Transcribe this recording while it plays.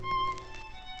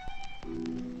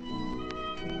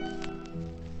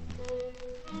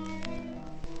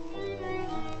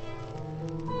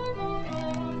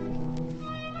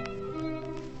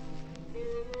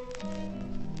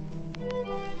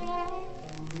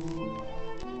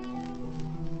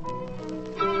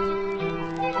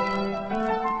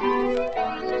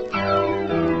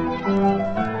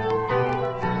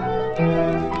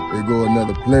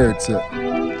Blair tip.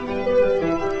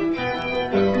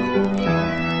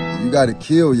 You gotta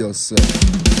kill yourself.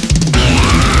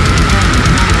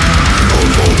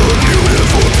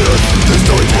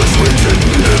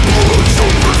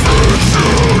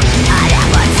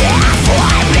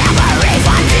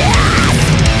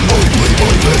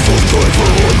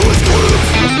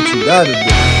 That's what you gotta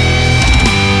do.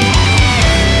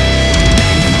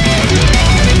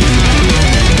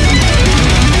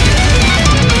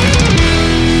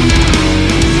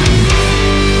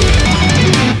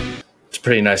 It's a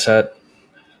pretty nice hat.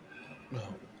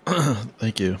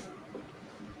 Thank you.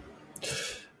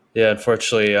 Yeah,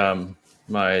 unfortunately, I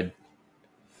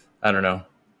don't know.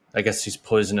 I guess these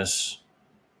poisonous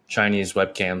Chinese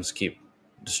webcams keep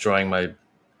destroying my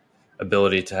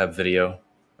ability to have video,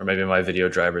 or maybe my video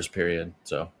drivers, period.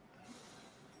 So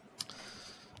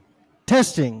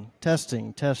Testing. It's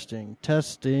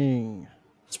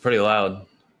pretty loud.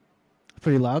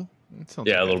 pretty loud.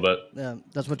 Yeah, a little bit. Yeah,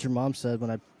 that's what your mom said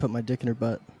when I put my dick in her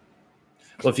butt.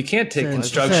 Well, if you can't take She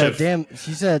constructive,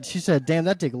 said, damn,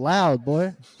 that dick loud,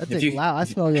 boy. That dick loud. I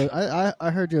smell your.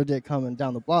 I heard your dick coming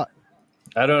down the block.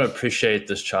 I don't appreciate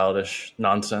this childish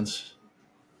nonsense.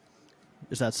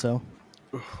 Is that so?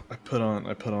 I put on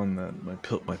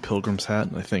that my pilgrim's hat,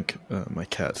 and I think my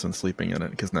cat's been sleeping in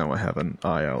it because now I have an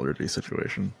eye allergy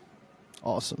situation.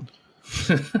 Awesome.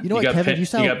 You know what, Kevin? You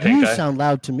got pink eye? sound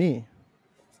loud to me.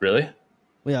 Really?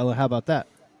 Well, yeah. Well, how about that?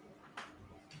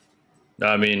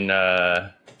 I mean,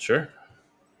 sure.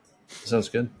 Sounds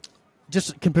good.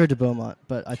 Just compared to Beaumont,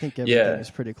 but I think everything is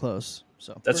pretty close.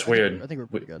 So That's weird. I think we're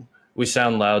pretty good. We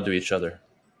sound loud to each other.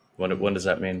 When does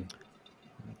that mean?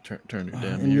 Turn your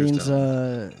damn It ears means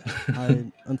down.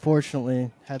 I unfortunately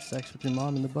had sex with your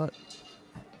mom in the butt.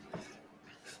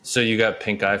 So you got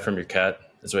pink eye from your cat,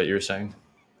 is what you were saying?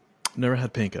 Never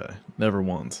had pink eye. Never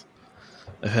once.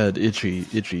 I've had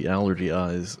itchy allergy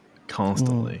eyes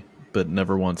constantly, but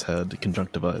never once had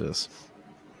conjunctivitis.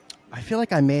 I feel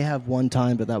like I may have one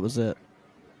time, but that was it.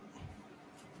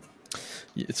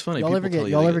 It's funny. Y'all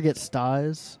ever get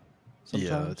styes?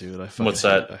 Yeah, dude. What's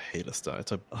that? I hate a sty.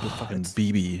 It's a fucking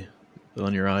BB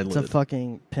on your eyelid. It's a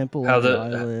fucking pimple on your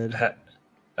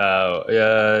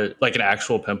eyelid. Like an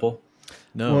actual pimple?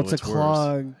 No, Well, it's a worse.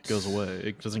 clogged- It goes away.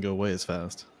 It doesn't go away as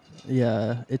fast.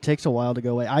 Yeah, it takes a while to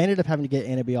go away. I ended up having to get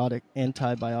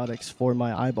antibiotics for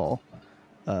my eyeball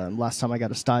last time I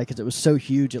got a sty because it was so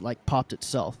huge it like popped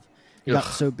itself. It got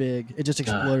so big, it just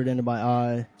exploded into my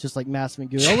eye, just like massive and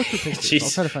gooey. I'll look for pictures. I'll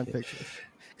try to find pictures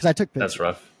because I took pictures. That's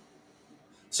rough.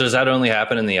 So does that only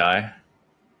happen in the eye?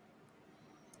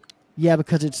 Yeah,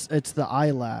 because it's the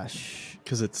eyelash.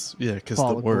 Because the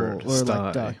follicle, word or sty.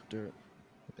 like duct or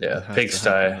Yeah, It has pig to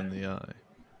sty. happen in the eye.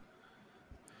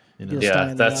 You know? Get a sty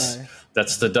Yeah, in the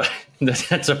eye.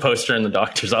 that's a poster in the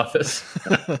doctor's office.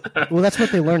 Well, that's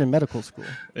what they learn in medical school.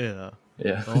 Yeah.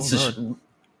 Yeah, Oh, it's just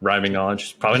rhyming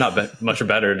knowledge. Probably not much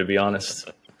better, to be honest.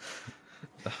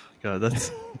 God,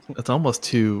 that's almost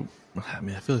too. I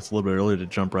mean, I feel like it's a little bit early to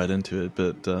jump right into it,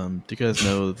 but do you guys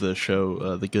know the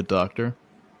show The Good Doctor?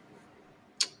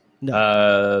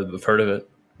 No, I've heard of it.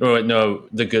 Oh, wait, no,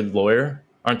 The Good Lawyer.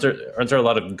 Aren't there a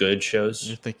lot of good shows?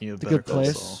 You're thinking of The Better Good Call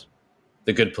Saul. Place.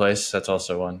 The Good Place. That's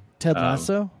also one. Ted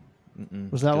Lasso.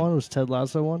 Was that Good- one? Was Ted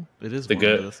Lasso one? It is The one,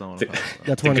 good. but that's not what the, I'm talking about.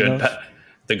 That's the one good. of those.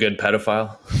 The good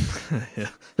pedophile.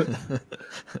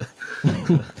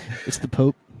 It's the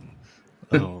Pope.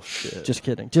 Oh shit! Just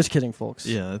kidding, folks.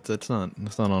 Yeah, it's not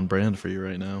on brand for you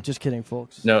right now. Just kidding,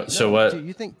 folks. No. So what? Dude,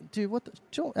 you think, dude? What?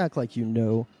 Don't act like you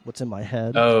know what's in my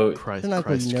head. Oh, Christ, Don't act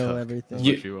like you know Cuck. everything. That's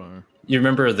what you are. you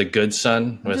remember The Good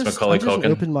Son with I'm Macaulay just an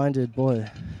Culkin? open-minded boy.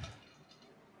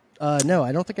 No,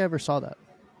 I don't think I ever saw that.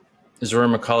 Is where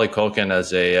Macaulay Culkin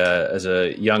as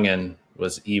a youngin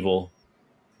was evil.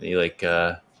 He Why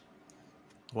the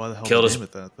hell Killed did his- name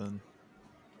it that then?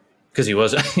 because he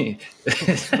was.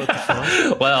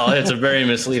 Well, it's a very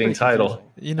misleading title.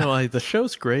 You know, the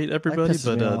show's great, everybody,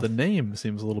 pisses me but off. the name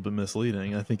seems a little bit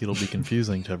misleading. I think it'll be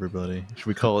confusing to everybody. Should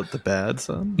we call it The Bad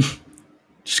Son?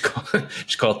 Just call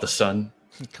it The Son.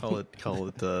 call it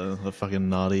the fucking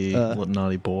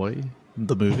naughty boy.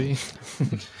 The movie.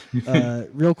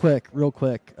 Real quick.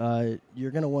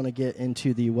 You're gonna want to get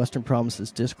into the Western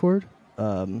Promises Discord.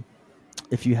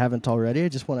 If you haven't already, I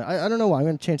just want to. I don't know why I'm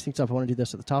going to change things up. I want to do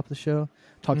this at the top of the show,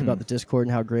 talk about the Discord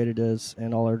and how great it is,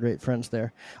 and all our great friends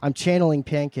there. I'm channeling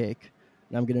Pancake,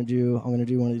 and I'm gonna do one of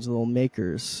these little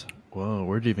makers Whoa,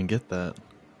 where'd you even get that?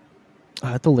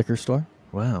 at the liquor store.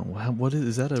 Wow, what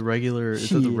is that? A regular? Is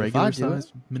Shit, that the if I regular do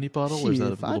size mini bottle, or is Shit, that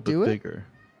a if I little do bit it. bigger?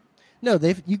 No,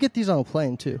 you get these on a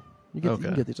plane too. You Okay.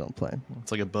 can get these on a plane.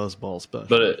 It's like a buzzball special.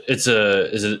 But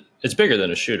it's bigger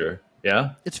than a shooter.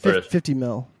 Yeah, It's Or- 50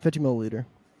 milliliter.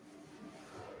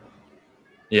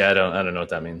 Yeah, I don't know what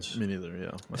that means. Me neither.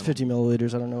 Yeah. It's 50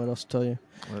 milliliters. I don't know what else to tell you.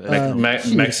 Shoot,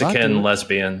 Mexican vodka.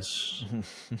 lesbians.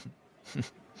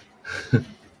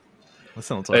 That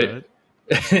sounds all right.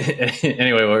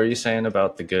 Anyway, what were you saying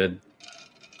about the good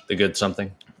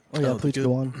something? Oh yeah, Oh, the please good-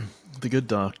 go on. The Good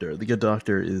Doctor. The Good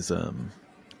Doctor is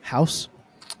House.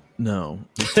 no,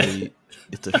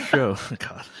 it's a show.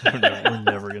 God, we're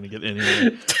never gonna get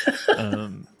anywhere.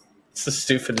 It's the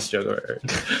stupidest joke I've ever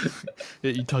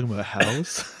heard. You talking about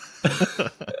House?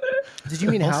 Did you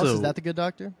mean House? Also- Is that the Good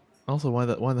Doctor? Also, why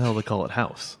the hell they call it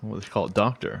House? Why they call it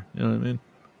Doctor? You know what I mean?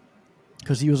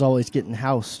 Because he was always getting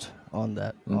housed on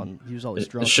that. He was always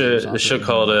drunk. They should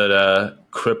called it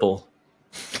cripple.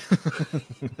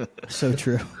 So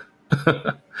true.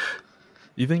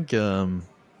 You think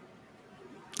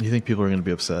people are going to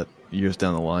be upset years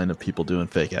down the line of people doing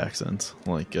fake accents,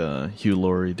 like Hugh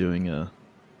Laurie doing an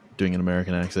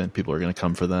American accent? People are going to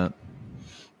come for that.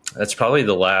 That's probably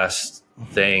the last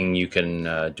thing you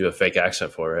can do a fake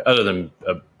accent for, right? Other than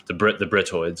the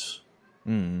Britoids.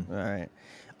 All right.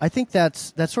 I think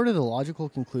that's sort of the logical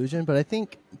conclusion, but I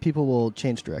think people will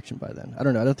change direction by then. I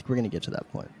don't know. I don't think we're going to get to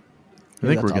that point. I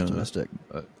think that's we're optimistic.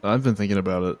 I've been thinking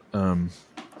about it.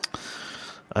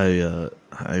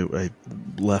 I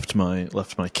left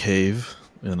my cave,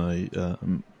 and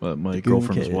my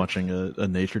girlfriend was cave. watching a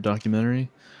nature documentary,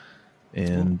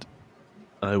 and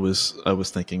I was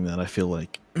thinking that I feel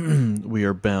like we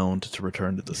are bound to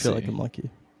return to the I sea. feel like a monkey.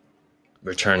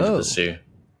 Return to Oh. the sea.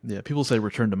 Yeah, people say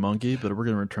return to monkey, but we're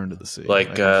going to return to the sea. I Like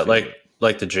can feel it.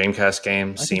 like the Dreamcast game,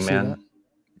 I can see that. Seaman.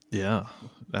 Yeah,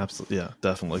 absolutely. Yeah,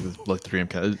 definitely like the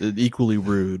Dreamcast. Equally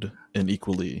rude and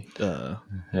equally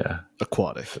Yeah.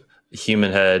 aquatic.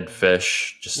 Human head,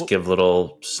 fish, just give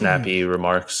little snappy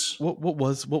remarks. What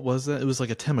was that? It was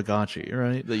like a Tamagotchi,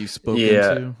 right? That you spoke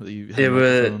Yeah. into. That you had It a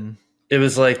was- microphone. It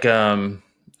was like a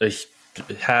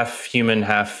half human,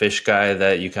 half fish guy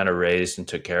that you kind of raised and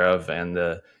took care of. And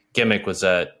the gimmick was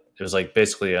that it was like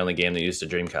basically the only game that used a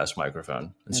Dreamcast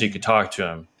microphone. And so you could talk to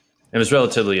him. It was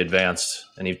relatively advanced,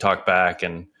 and he'd talk back,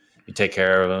 and you'd take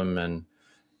care of him, and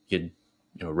you'd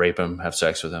rape him, have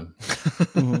sex with him.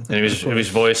 And it was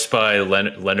voiced by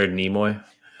Leonard Nimoy.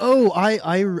 Oh,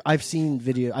 I've seen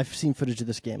footage of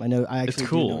this game. I know. I It's actually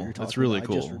do know what cool. you're talking It's really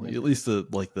about. I just cool. remembered. At least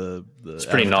the it's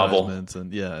pretty novel.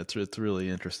 and yeah, it's really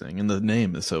interesting. And the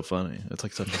name is so funny. It's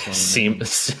like such a funny name.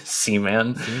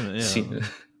 Seaman. Yeah. Seaman.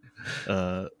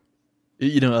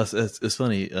 It's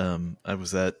funny. I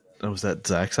was at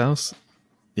Zach's house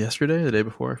yesterday, the day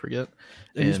before, I forget.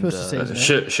 Are you supposed to say his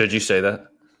name? Should you say that?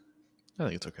 I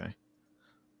think it's okay.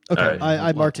 Okay, All right.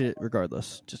 I marked it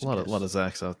regardless. Just A lot of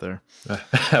Zachs out there.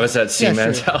 I was at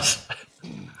Seaman's sure. house.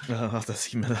 I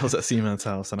was at Seaman's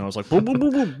house, and I was like, "Boop, boop,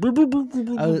 boop, boop, boop, boop, boop,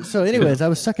 boop, boop." So, anyways, I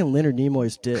was sucking Leonard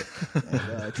Nimoy's dick.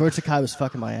 And, George Takei was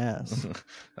fucking my ass.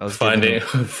 I was giving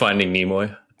Finding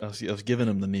Nimoy. I was giving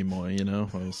him the Nimoy,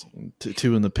 I was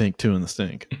two in the pink, two in the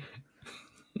stink,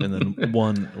 and then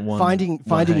one Finding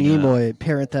hanging out. Nimoy.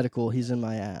 Parenthetical. He's in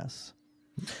my ass.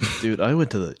 Dude, I went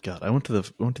to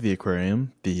the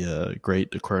aquarium, the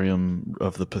Great Aquarium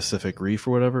of the Pacific Reef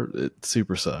or whatever. It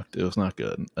super sucked. It was not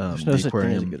good. There's no The such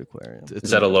thing as a good aquarium. it's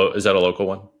Is that a local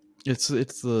one? It's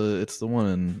the one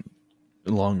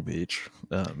in Long Beach,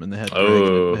 and they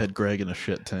had Greg in a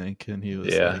shit tank, and he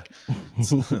was Yeah.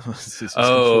 he's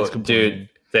Oh, complaining. dude,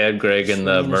 they had Greg in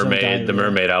the Swimming in his own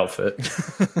mermaid outfit.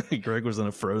 Greg was in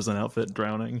a frozen outfit,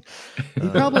 drowning. He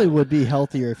probably would be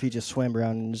healthier if he just swam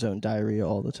around in his own diarrhea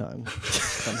all the time.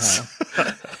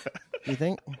 Somehow. You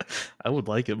think? I would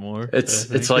like it more. It's I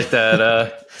think. it's like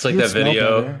that You would smell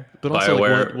video. better. But also,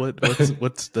 BioWare.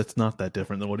 what's that's not that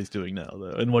different than what he's doing now,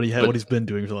 though, and what he's been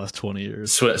doing for the last 20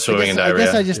 years. Swimming in I diarrhea.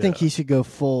 guess I just think he should go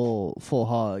full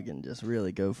hog and just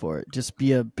really go for it. Just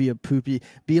be a poopy,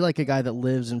 be like a guy that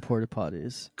lives in porta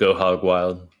potties. Go hog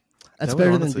wild. That's That would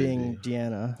better than honestly being be-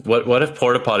 Deanna. What if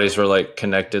porta potties were like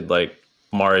connected like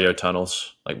Mario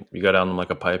tunnels? Like you go down them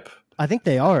like a pipe. I think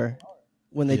they are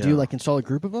when they do Yeah. like install a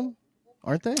group of them,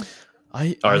 aren't they?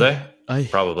 Are they? I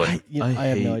Probably. I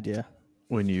have no hate idea.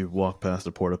 when you walk past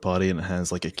a porta potty and it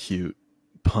has like a cute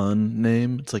pun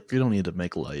name. It's like, we don't need to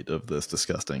make light of this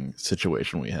disgusting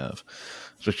situation we have.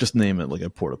 Just name it like a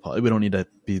porta potty. We don't need to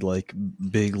be like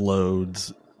Big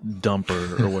Loads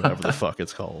Dumper or whatever the fuck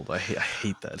it's called. I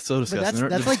hate that. It's so But disgusting. that's They're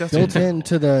like disgusting.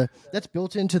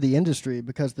 built into the industry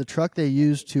because the truck they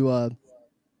use to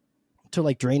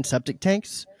like drain septic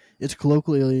tanks, it's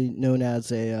colloquially known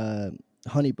as a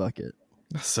honey bucket.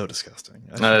 That's so disgusting.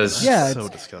 That is- Yeah, so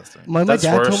it's- disgusting. My That's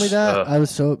dad told me worse. that. I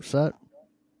was so upset.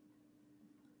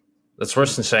 That's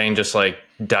worse than saying just like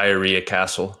diarrhea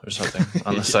castle or something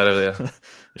on the side of the.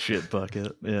 Shit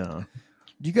bucket. Yeah.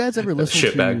 Do you guys ever listen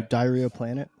to Shitbag. Diarrhea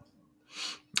Planet?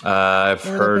 I've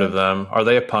heard of them. Are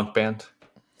they a punk band?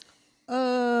 I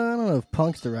don't know if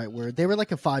punk's the right word. They were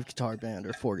like a 5-guitar band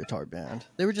or 4-guitar band.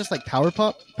 They were just like power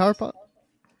pop.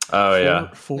 Oh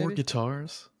yeah, Four Maybe?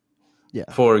 guitars? Yeah.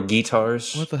 4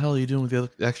 guitars, What the hell are you doing with the other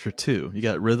extra 2? You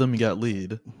got rhythm, you got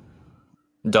lead.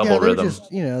 double Yeah, they rhythm. were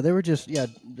just, they were just,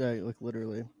 like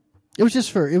literally. It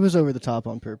was over the top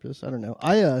on purpose. I don't know.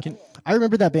 I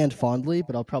remember that band fondly,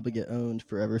 but I'll probably get owned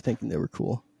forever thinking they were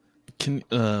cool. Can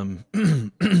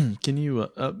can you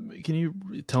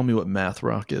tell me what math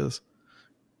rock is?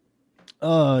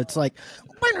 It's like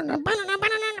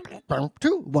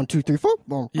 1, 2, 3,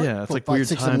 4. Yeah, it's 4, like 5, weird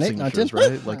 6, time 7, 8, 9, 10. signatures,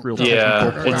 right? Like real time.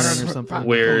 Yeah, or something. it's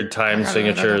weird time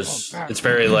signatures. It's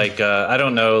very like I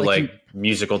don't know like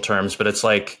musical terms, but it's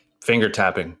like finger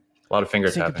tapping. A lot of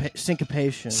finger tapping.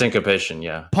 Syncopation. Syncopation,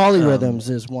 yeah. Polyrhythms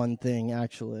is one thing,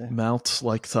 actually. Mouths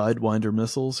like Sidewinder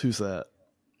missiles. Who's that?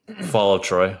 Fall of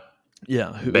Troy.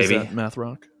 Yeah, who Baby. is that? Math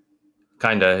rock.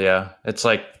 Kinda, yeah. It's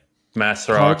like math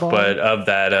rock, Hardball? but of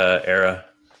that era,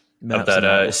 Maps of that and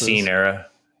atlases. scene era.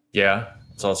 Yeah,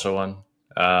 it's also one.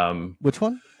 Which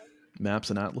one?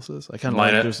 Maps and atlases. I kind of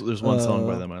Mine- like. There's one song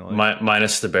by them I like.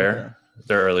 Minus the bear.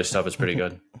 Their early stuff is pretty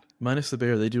good. Minus the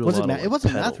bear. They do a Was lot it? of. Like, It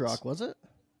wasn't pedals. math rock, was it?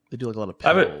 They do like a lot of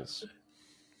I would- pedals.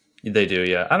 They do,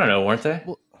 yeah. I don't know, weren't they?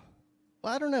 Well,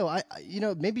 I don't know.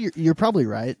 Maybe you're probably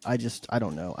right. I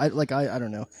don't know. I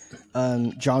don't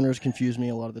know. Genres confuse me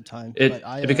a lot of the time. It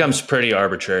but it becomes pretty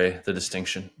arbitrary, the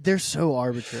distinction. they're so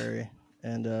arbitrary.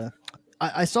 And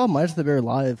I saw Minus the Bear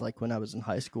live like when I was in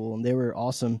high school, and they were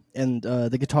awesome. And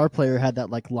the guitar player had that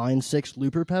like Line 6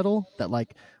 looper pedal, that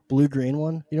like blue green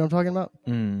one. You know what I'm talking about?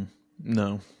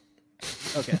 No.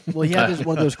 Okay. Well, he had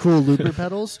one of those cool looper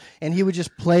pedals, and he would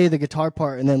just play the guitar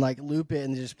part and then like loop it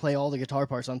and just play all the guitar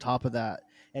parts on top of that.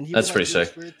 And he That's would, pretty do this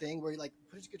sick. weird thing where he like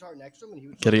put his guitar next to him and he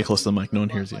would Gotta get close to the mic. No one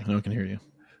hears you. No one can hear you.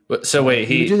 So wait,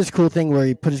 He would do he this cool thing where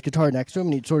he put his guitar next to him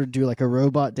and he'd sort of do like a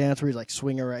robot dance where he'd like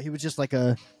swing around. He was just like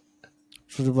a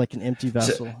sort of like an empty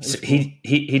vessel. It was so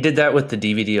he did that with the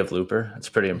DVD of Looper. It's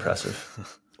pretty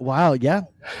impressive. Wow, yeah,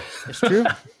 it's true.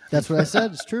 That's what I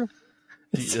said. It's true.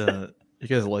 You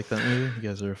guys like that movie? You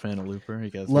guys are a fan of Looper? You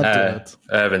guys Loved like it. that?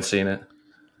 I haven't seen it.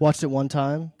 Watched it one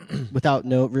time without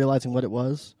realizing what it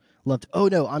was. Loved. Oh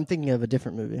no, I'm thinking of a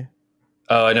different movie.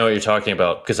 Oh, I know what you're talking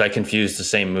about because I confused the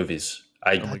same movies.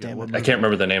 I damn it. I can't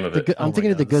remember the name of it. I'm Oh my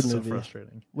thinking of the God, good this is movie So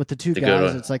frustrating. with the two The good guys.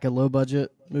 one. It's like a low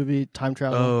budget movie, time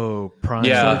travel. Oh, Prime.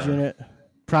 Yeah. Storage unit.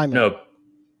 Primer. No.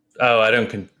 Oh, I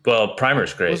don't. Well,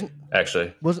 Primer's great, Wasn't-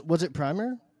 actually. Was it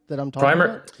Primer that I'm talking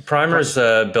about? Primer's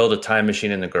build a time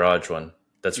machine in the garage one.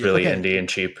 That's really Okay. indie and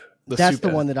cheap. That's the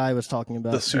one that I was talking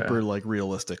about. The super like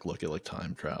realistic look at like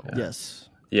time travel. Yes.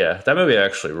 Yeah, that movie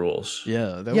actually rules.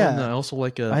 Yeah, that Yeah. one. I also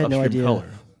like I had no Upstream idea. Color,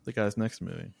 the guy's next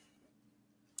movie.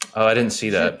 Oh, I didn't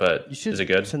see that, but You should is it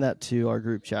good? send that to our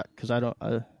group chat because I don't.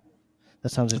 That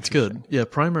sounds It's interesting. good. Yeah,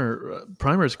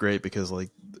 Primer is great because like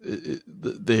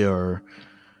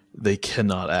they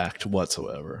cannot act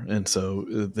whatsoever, and so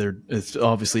it's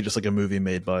obviously just like a movie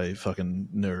made by fucking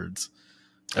nerds.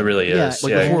 It really Yeah, is.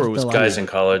 like Yeah, before it was guys in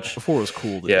college. Before it was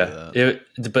cool to do Yeah,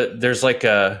 that. but there's like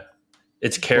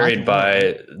it's carried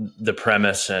by the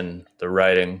premise and the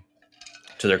writing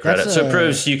to their credit. That's So it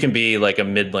proves you can be like a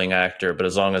middling actor, but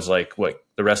as long as like what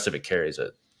the rest of it carries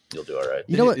it, you'll do all right.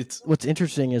 You know what? It's- What's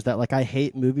interesting is that like I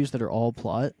hate movies that are all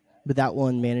plot, but that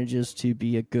one manages to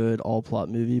be a good all plot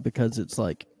movie because it's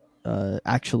like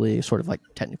actually sort of like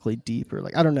technically deep or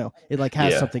like I don't know. It like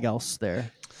has Yeah. something else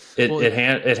there.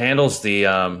 It handles the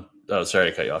oh sorry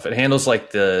to cut you off. It handles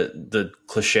like the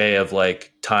cliche of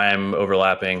like time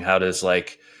overlapping. How does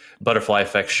like butterfly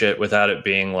effect shit without it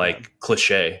being like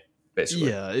cliche basically.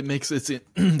 Yeah, it makes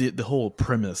the whole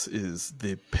premise is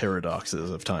the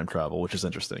paradoxes of time travel, which is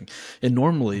interesting. And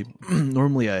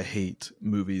normally I hate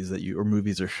movies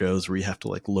movies or shows where you have to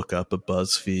like look up a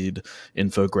BuzzFeed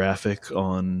infographic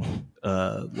on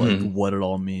what it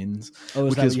all means. Oh, is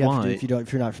which that is what you have to why do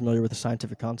if you're not familiar with the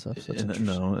scientific concepts? That's interesting.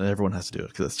 no, everyone has to do it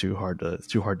because it's too hard to.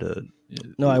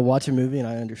 No, I watch a movie and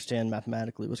I understand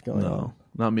mathematically what's going on. No,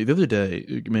 not me. The other day,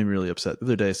 it made me really upset. The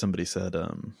other day, somebody said,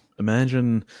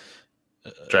 "Imagine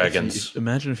dragons."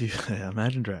 Imagine if you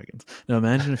imagine dragons. No,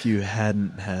 imagine if you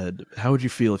hadn't had. How would you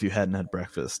feel if you hadn't had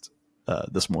breakfast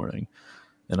this morning?"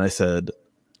 And I said,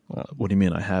 "What do you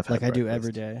mean? I have had Like I do breakfast?"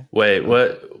 every day. Wait,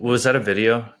 what was that a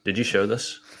video? Did you show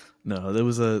this? No,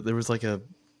 there's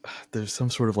some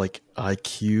sort of like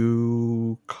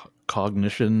IQ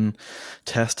cognition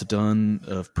test done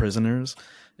of prisoners,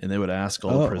 and they would ask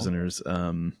all the prisoners,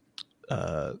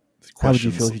 How would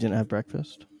you questions. feel if you didn't have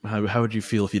breakfast? How would you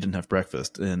feel if you didn't have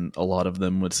breakfast? And a lot of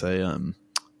them would say,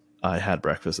 I had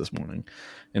breakfast this morning,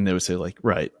 and they would say like,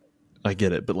 right, I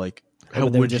get it, but like, how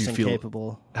They were would you just feel?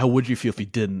 incapable. How would you feel if you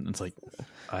didn't? It's like,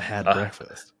 I had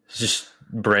breakfast. It's just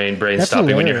brain That's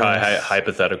stopping when you're hilarious.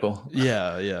 hypothetical.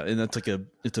 Yeah, and that's like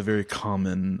it's a very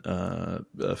common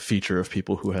feature of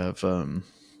people who have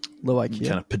Low IQ.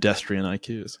 kind of pedestrian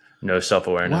IQs. No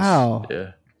self-awareness. Wow.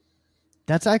 Yeah.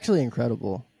 That's actually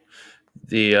incredible.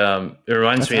 It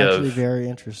reminds That's me actually of very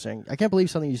interesting. I can't believe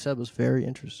something you said was very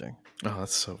interesting. Oh,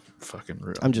 that's so fucking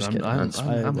rude. I'm just kidding. I'm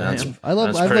that's- I love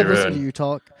that's listening pretty to rude. you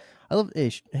talk. I love.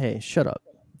 Hey, shut up.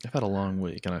 I've had a long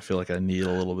week, and I feel like I need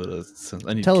a little bit of.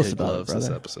 I need Tell us kid about it, gloves this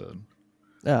brother. episode.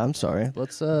 Yeah, I'm sorry.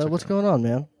 What's going on,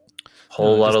 man?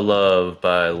 Whole Lot of Love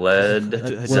by Led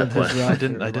Word Zeppelin. has I dropped.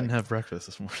 didn't have breakfast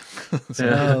this morning. So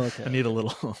Yeah. Oh, okay. I need a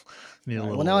little.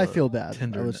 Well, now I feel bad. I was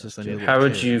Tenderness. just I need a joking. little How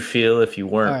would care. you feel if you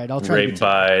weren't All right, I'll try to raped be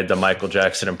by the Michael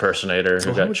Jackson impersonator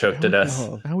who How got would- choked to how would- death?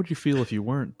 Oh, How would you feel if you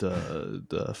weren't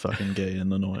fucking gay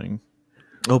and annoying?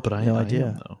 Oh, but I No I idea.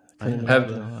 am, though. I Couldn't am, Have-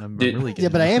 though. I'm Dude- really gay. yeah,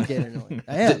 but I am gay and annoying.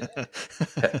 I am.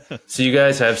 So you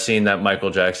guys have seen that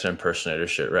Michael Jackson impersonator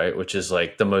shit, right? Which is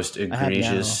like the most have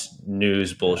egregious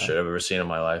news bullshit I've ever seen in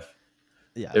my life.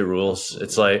 Yeah. It rules.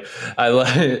 It's like I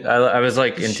was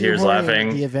like in tears Shoehorning laughing.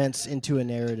 the events into a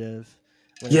narrative.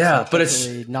 When Yeah, it's but it's-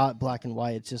 definitely not black and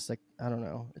white. It's just like I don't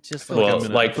know. It's just feel like Well, I'm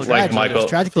gonna- like I feel like tragic. Michael, It's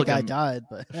tragic I feel the guy like died,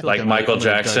 but I feel like I'm Michael gonna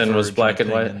Jackson was diverge black and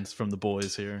white. opinions from the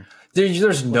boys here. dude,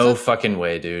 there's no fucking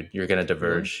way, dude. You're gonna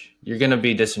diverge. You're gonna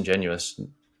be disingenuous.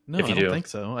 No, If you I don't do. think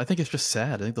so. I think it's just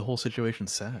sad. I think the whole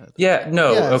situation's sad. Yeah.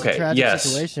 No. yeah, it's okay. a tragic Yes.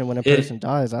 situation when a It- person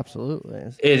dies. Absolutely,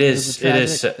 It is. It's a It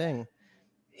is. tragic thing.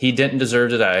 He didn't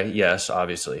deserve to die. Yes,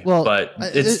 obviously. Well, but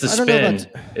it's the I don't know spin.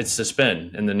 about- It's the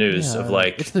spin in the news Yeah, of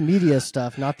like it's the media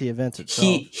stuff, not the events itself.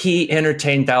 he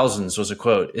entertained thousands was a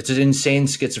quote. It's an insane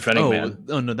schizophrenic man.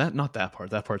 Oh no, not that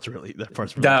part. That part's really goofy.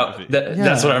 That's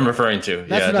Yeah. what I'm referring to. That's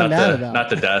yeah, what I'm not mad the about. not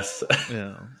the death.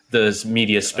 yeah. The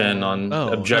media spin on oh, no, I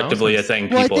was objectively gonna a thing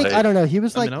Well, I people think hate. I don't know. He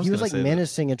was I like mean, I was he was gonna like say that.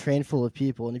 menacing a train full of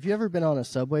people. And if you ever been on a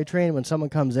subway train when someone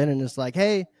comes in and is like,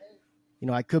 "Hey,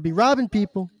 I could be robbing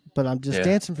people, but I'm just Yeah.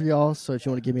 dancing for y'all. So if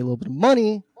you want to give me a little bit of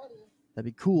money, that'd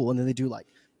be cool." And then they do like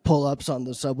pull-ups on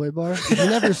the subway bar. If you've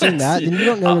never seen that, then you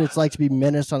don't know what it's like to be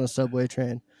menaced on a subway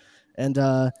train. And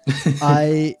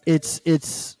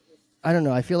it's I don't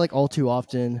know. I feel like all too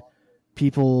often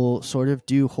people sort of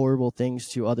do horrible things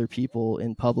to other people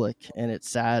in public, and it's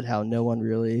sad how no one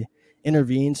really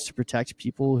intervenes to protect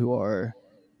people who are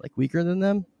like weaker than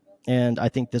them. And I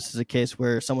think this is a case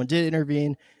where someone did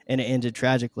intervene and it ended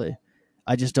tragically.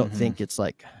 I just don't think it's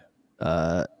like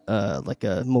a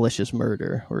malicious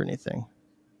murder or anything.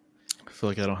 I feel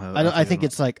like I don't have. I think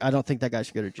it's like I don't think that guy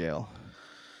should go to jail.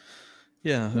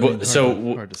 yeah. Well, hard so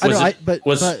to- hard to Was say. it-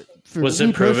 was for it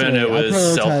me proven personally, it was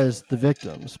I self- prioritize the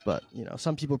victims, but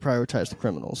some people prioritize the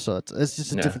criminals. So it's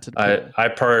just a Yeah. difference in opinion. I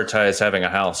prioritize having a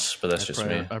house, but that's just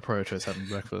me. I prioritize having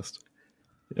breakfast.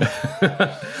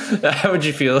 How would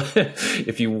you feel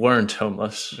if you weren't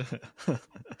homeless?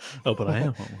 Oh, but I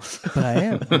am homeless. But I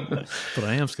am. But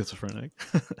I am schizophrenic.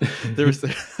 there was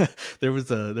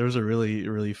a really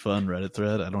really fun Reddit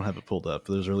thread. I don't have it pulled up,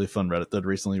 but there's a really fun Reddit thread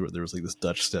recently where there was like this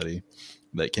Dutch study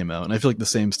that came out, and I feel like the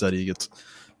same study gets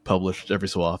published every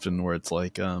so often, where it's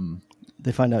like,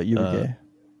 They find out you were gay.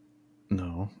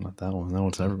 no, not that one. That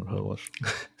one's never been published.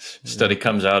 Study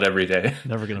comes out every day.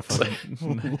 Never gonna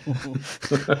fucking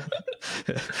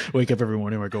wake up every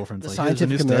morning. My girlfriend's The like, "Here's a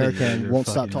new Scientific study. American You're won't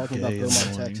stop fucking talking about gay and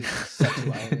Beaumont, annoying." Texas'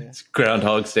 sexuality. It's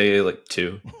Groundhog's Day like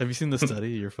 2. Have you seen the study?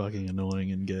 You're fucking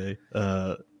annoying and gay.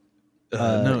 No, Yeah,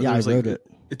 I there's, like, wrote it.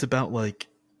 It's about like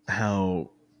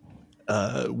how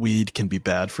weed can be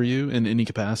bad for you in any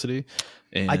capacity.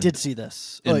 And I did see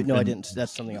this. Oh, wait, no, I and- didn't.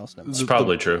 That's something else. Never mind. It's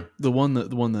probably true. the one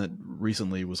that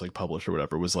recently was like published or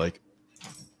whatever was like,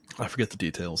 I forget the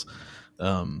details,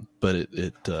 but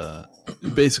it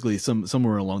basically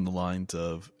somewhere along the lines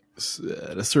of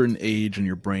at a certain age in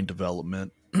your brain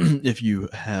development, if you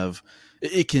have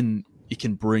it can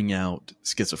bring out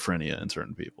schizophrenia in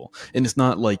certain people, and it's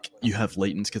not like you have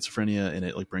latent schizophrenia and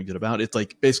it like brings it about. It's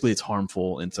like basically it's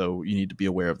harmful, and so you need to be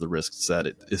aware of the risks that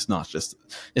it's not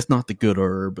the good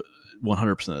herb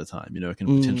 100% of the time. It can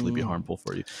potentially be harmful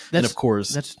for you. And of course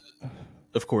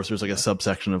there's like a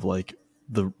subsection of like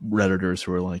the Redditors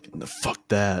who are like, fuck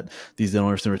that, these don't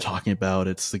understand what we're talking about.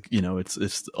 It's like,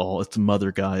 it's the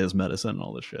mother guy as medicine and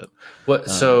all this shit. What?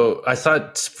 So I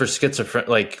thought for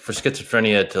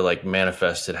schizophrenia to like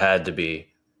manifest, it had to be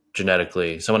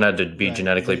genetically. Someone had to be Right,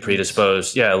 genetically latent.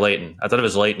 predisposed. Yeah, latent. I thought it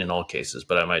was latent in all cases,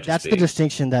 but I might just That's be. the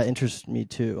distinction that interests me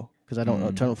too. Because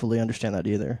I don't fully understand that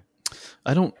either.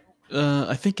 I don't.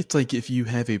 I think it's like if you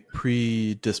have a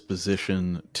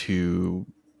predisposition to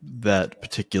that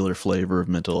particular flavor of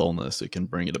mental illness, it can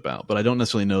bring it about. But I don't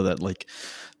necessarily know that like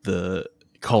the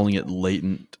calling it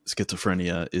latent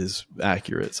schizophrenia is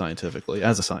accurate scientifically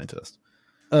as a scientist.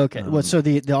 Okay. So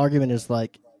the argument is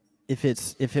like, if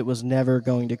it was never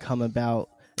going to come about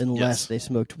unless they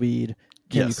smoked weed,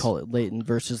 can you call it latent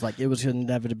versus like it was an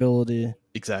inevitability?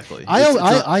 Exactly.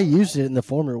 I used it in the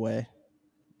former way.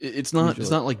 It's not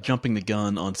like jumping the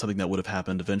gun on something that would have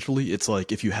happened eventually. It's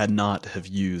like if you have not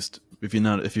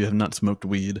smoked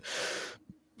weed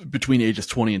between ages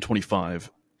 20 and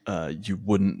 25, you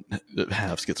wouldn't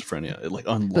have schizophrenia. It like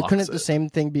unlocks. But couldn't the same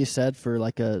thing be said for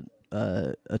like a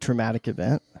traumatic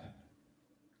event?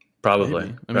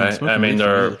 Probably. Maybe. Right. I mean,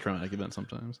 there are a traumatic event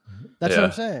sometimes. That's what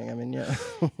I'm saying. I mean, yeah.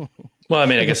 Well, I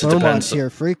mean, I guess it depends. Here,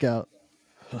 freak out.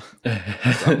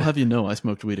 I'll have you know, I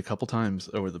smoked weed a couple times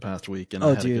over the past week, and I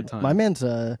had a good time. My man's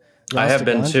I have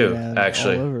been too,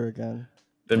 actually. All over again.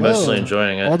 Been mostly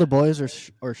enjoying it. All the boys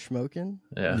are smoking.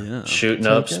 Yeah. Shooting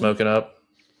up, smoking up.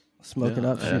 Shooting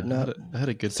up. I had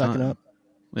a good sucking time. Up.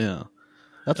 Yeah.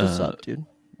 That's what's up, dude.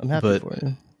 I'm happy for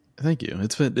you. Thank you.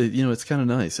 It's been, it's kind of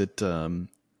nice. It,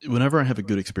 whenever I have a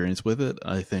good experience with it,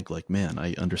 I think like, man,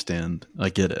 I understand. I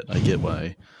get it. I get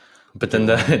why. But then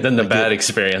the bad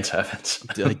experience happens.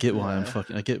 I get why I'm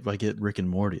fucking. I get Rick and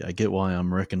Morty. I get why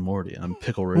I'm Rick and Morty. I'm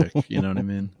Pickle Rick. You know what I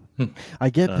mean? I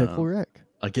get Pickle Rick.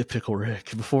 I get Pickle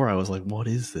Rick. Before I was like, what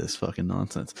is this fucking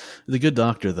nonsense? The Good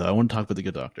Doctor, though. I want to talk about The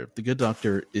Good Doctor. The Good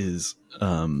Doctor is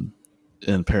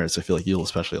in Paris. I feel like you'll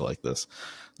especially like this.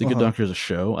 The Good Doctor is a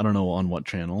show. I don't know on what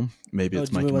channel. Maybe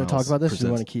it's Mike. Do we want to talk about this? Or do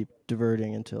you want to Presents keep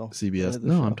diverting until CBS?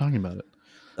 No, I'm talking about it.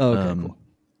 Oh, okay,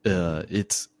 cool.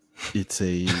 It's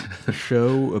a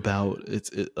show about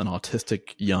an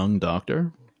autistic young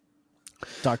doctor.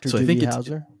 Dr. So Doogie I think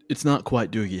Howser? It's not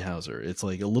quite Doogie Howser. It's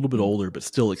like a little bit older, but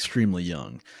still extremely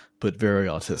young, but very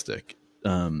autistic.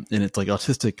 And it's like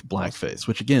autistic blackface,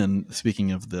 which again,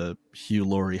 speaking of the Hugh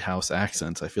Laurie House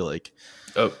accents, I feel like.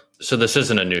 Oh, so this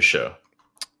isn't a new show.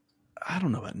 I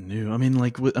don't know about new. I mean, I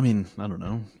don't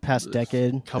know. Past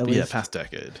decade? Past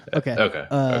decade. Okay.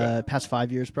 Okay. Past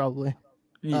 5 years, probably.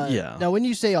 Yeah. Now, when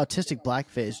you say autistic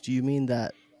blackface, do you mean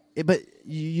that? But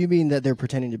you mean that they're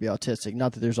pretending to be autistic,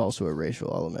 not that there's also a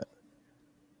racial element.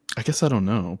 I guess I don't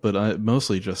know, but I most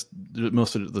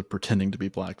of the pretending to be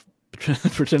black,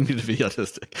 pretending to be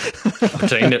autistic.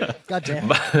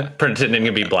 Goddamn. Pretending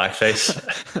to be blackface.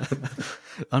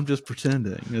 I'm just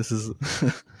pretending. This is.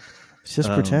 It's just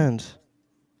pretend.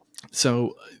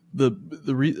 So the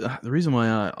reason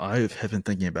why I have been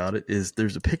thinking about it is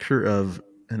there's a picture of,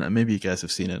 and maybe you guys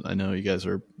have seen it. I know you guys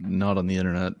are not on the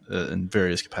internet in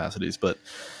various capacities, but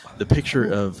the picture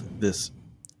of this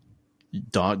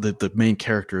dog, the main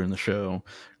character in the show,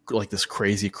 like this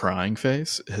crazy crying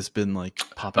face, has been like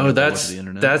popping up all over the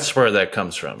internet. That's where that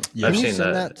comes from. Yeah. I've seen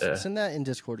that. Send that in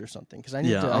Discord or something, because I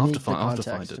need I'll have to the find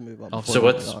context it. to move on. So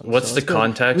what's the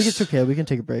context? It's okay. We can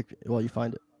take a break while you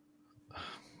find it.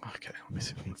 Okay, let me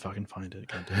see if we can fucking find it.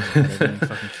 God damn it. I'm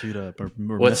fucking queued up.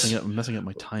 We're messing up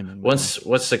my timing.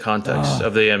 What's the context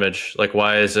of the image? Like,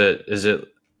 why is it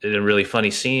a really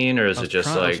funny scene, or is it just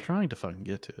I was trying to fucking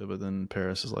get to it, but then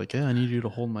Paris is like, "Yeah, I need you to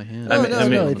hold my hand." Go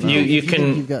ahead. You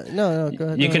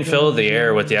can fill the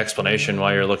air with the ahead. explanation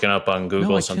while you're looking up on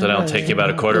Google. No, I something can't. that'll take you about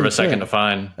a quarter of a second to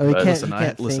find. Oh, you But- can't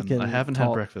I think and haven't talk.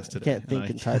 had breakfast today. He can't think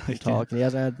and type and talk, and he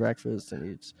hasn't had breakfast, and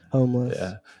he's homeless.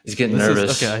 Yeah, he's getting This is-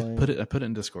 nervous. okay, I put it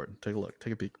in Discord. Take a look.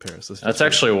 Take a peek, Paris. That's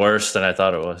actually worse than I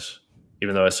thought it was,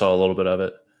 even though I saw a little bit of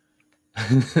it.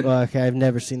 Okay, I've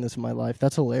never seen this in my life.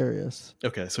 That's hilarious.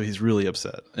 Okay, so he's really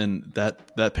upset, and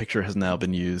that picture has now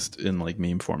been used in like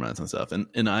meme formats and stuff. And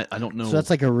I don't know. So that's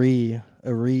like a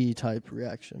re type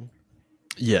reaction.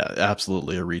 Yeah,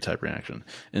 absolutely a retype reaction.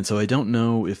 And so I don't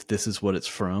know if this is what it's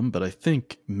from, but I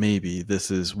think maybe this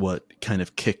is what kind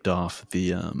of kicked off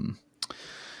the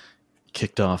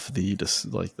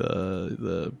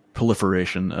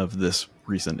proliferation of this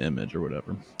recent image or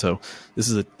whatever. So this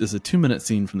is a 2-minute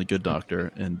scene from The Good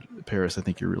Doctor, and Paris, I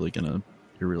think you're really gonna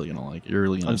like it. You're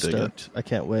really gonna I'm dig stoked. it. I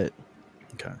can't wait.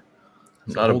 Okay.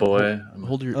 Not a boy.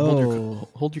 Hold your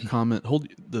comment. Hold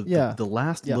the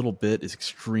last little bit is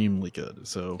extremely good.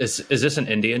 So Is this an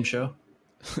Indian show?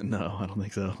 no, I don't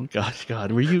think so.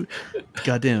 God, were you?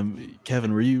 Goddamn,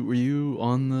 Kevin, were you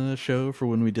on the show for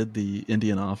when we did the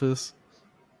Indian Office?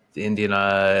 The Indian,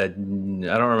 I don't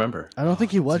remember. I don't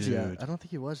think he was dude. yet. I don't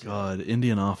think he was yet. God,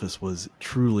 Indian Office was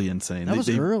truly insane. That was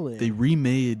early. They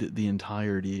remade the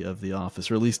entirety of The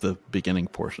Office, or at least the beginning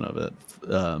portion of it,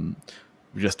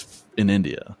 just in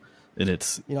India. and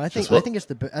it's I think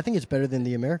just- I think it's better than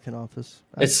the American Office.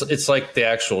 It's like the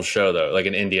actual show though, like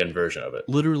an Indian version of it.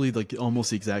 literally like almost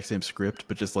the exact same script,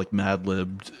 but just like Mad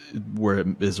Libbed where it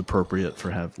is appropriate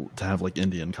to have like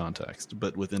Indian context,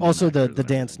 but with Indian Also, the actors and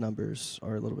dance numbers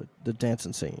are a little bit. The dance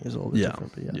and singing is a little bit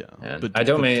different. But yeah. And But I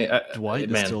don't mean Dwight is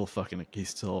man. still fucking. He's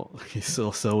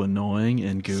still so annoying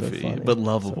and goofy, funny. but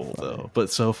lovable So funny. though. But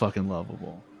so fucking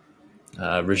lovable.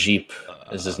 Rajeep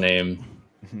is his name.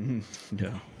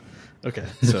 Yeah. Okay.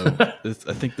 So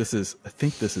I think this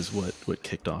is what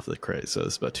kicked off the craze. So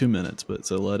it's about 2 minutes, but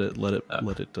so let it ride.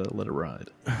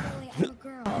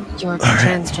 You're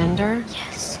transgender?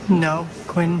 Yes. No,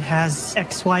 Quinn has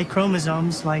XY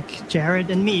chromosomes like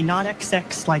Jared and me, not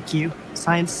XX like you.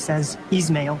 Science says he's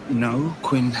male. No,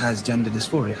 Quinn has gender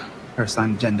dysphoria. Her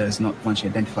assigned gender is not one she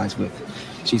identifies with.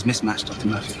 She's mismatched, Dr.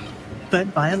 Murphy.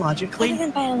 But biologically, Other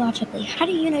than biologically, how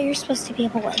do you know you're supposed to be a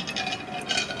boy?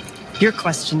 your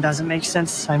question doesn't make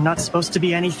sense. I'm not supposed to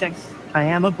be anything. I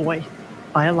am a boy.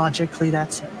 Biologically,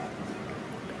 that's it.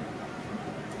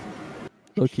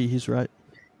 Low-key, he's right.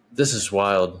 This is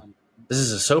wild. This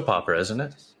is a soap opera, isn't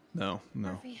it? No.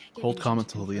 Hold comment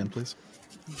till the end, please.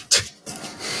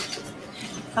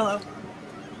 Hello.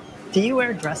 Do you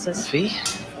wear dresses? Fee?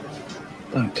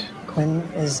 Don't. Quinn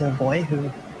is a boy who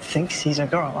thinks he's a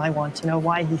girl. I want to know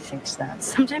why he thinks that.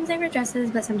 Sometimes I wear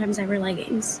dresses, but sometimes I wear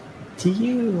leggings. Do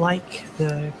you like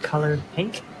the color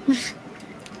pink?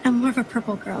 I'm more of a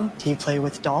purple girl. Do you play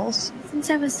with dolls? Since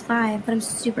I was 5, but I'm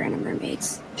super into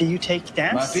mermaids. Do you take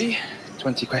dance? Murphy,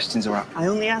 20 questions are up. I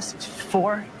only asked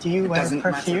 4. Do you It wear doesn't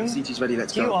perfume? matter. CT's ready,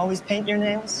 let's Do you go. always paint your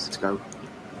nails? Let's go.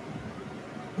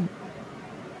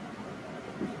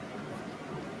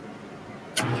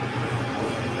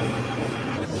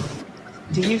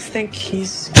 Do you think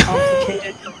he's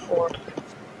complicated or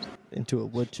Into a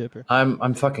wood chipper.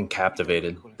 I'm fucking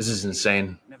captivated. This is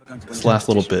insane. This last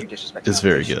little bit is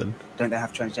very good. Don't they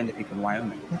have transgender people in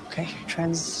Wyoming? okay?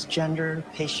 Transgender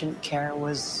patient care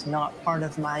was not part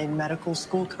of my medical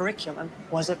school curriculum.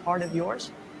 Was it part of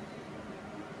yours?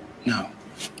 No.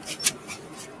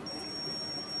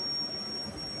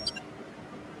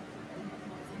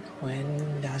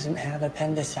 Quinn doesn't have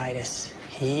appendicitis.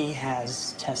 He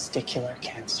has testicular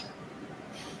cancer.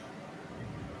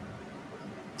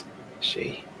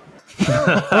 She.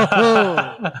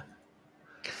 That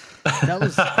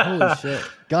was holy shit.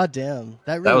 God damn.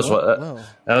 That That was went what. well.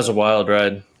 That was a wild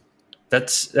ride. That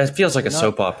feels like a Not-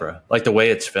 soap opera, like the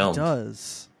way it's It filmed.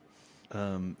 does.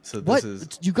 So this What? is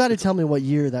You got to tell me what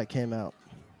year that came out.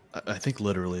 I think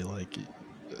literally like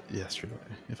yesterday.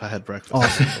 If I had breakfast,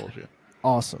 Awesome. I told you.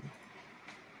 Awesome.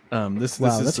 This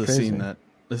Wow, is that's the crazy.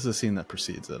 scene that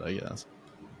precedes it, I guess.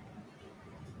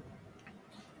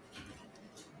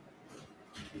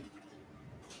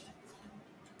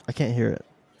 I can't hear it.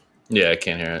 Yeah, I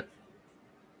can't hear it.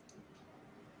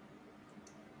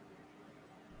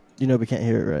 You know we can't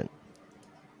hear it,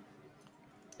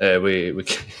 right? We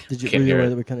can't, Did you? can't Were you hear aware it.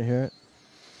 that we couldn't hear it?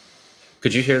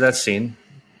 Could you hear that scene?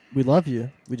 We love you.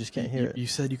 We just can't hear it. You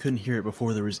said you couldn't hear it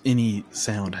before there was any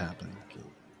sound happening.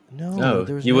 No, No,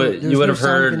 there was you no, would- there you was would no have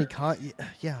sound of heard- any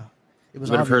yeah, it was.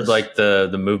 You would have heard obvious. like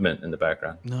the movement in the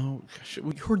background. No,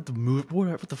 we heard the move.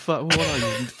 What the fuck? What are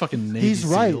you, fucking Navy He's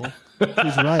right. SEAL?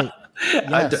 He's right.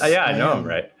 Yes, I know am. I'm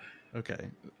right. Okay,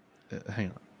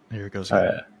 hang on. Here it goes. All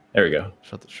right, there we go.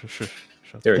 Shut the shut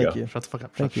There we Thank go. you. Shut the fuck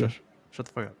up. Thank you. Shut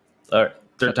the fuck up. All right,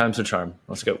 third time's the charm.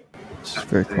 Let's go. It's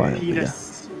very quiet. but yeah.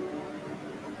 Penis.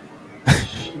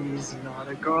 She's not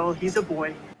a girl. He's a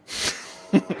boy.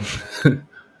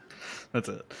 That's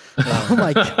it. Oh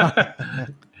my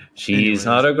god. She's Anyways.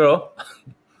 not a girl.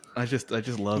 I just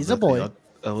love. He's that a boy.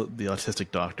 The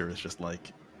autistic doctor is just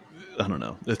like, I don't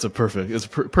know. It's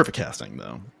perfect casting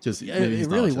though. Just Yeah, it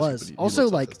really was. Also,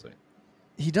 looks like, autistic.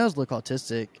 He does look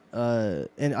autistic,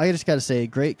 and I just got to say,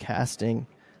 great casting.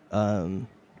 I'm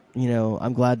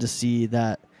glad to see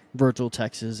that Virtual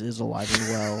Texas is alive and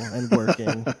well and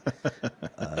working.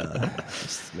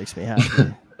 Just makes me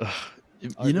happy.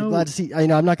 you know, glad to see. I'm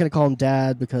not going to call him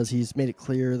dad because he's made it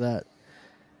clear that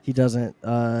he doesn't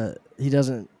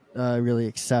really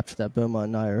accept that Beaumont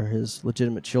and I are his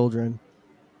legitimate children.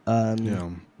 yeah.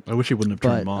 I wish he wouldn't have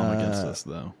turned but, mom against us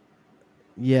though.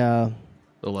 Yeah.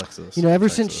 Alexis. Ever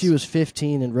since Texas. she was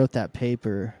 15 and wrote that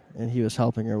paper and he was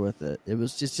helping her with it,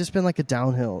 it's just been like a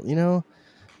downhill,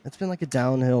 It's been like a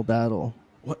downhill battle.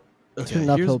 What? It's Okay, been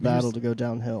an uphill here's- battle to go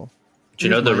downhill. Do you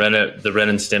know the Here's Ren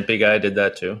and Stimpy guy did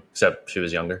that too? Except she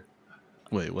was younger.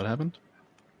 Wait, what happened?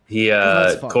 He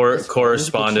that's fine. That's fine.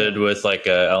 corresponded with like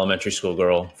a elementary school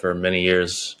girl for many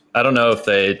years. I don't know if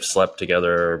they slept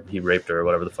together or he raped her or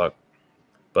whatever the fuck,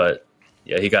 but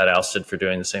Yeah, he got ousted for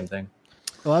doing the same thing.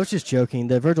 Well, I was just joking.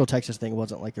 The Virgil Texas thing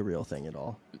wasn't like a real thing at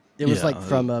all. It was Yeah, like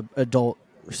from a adult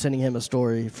sending him a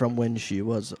story from when she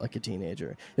was like a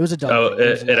teenager. It was a dumb Oh, thing.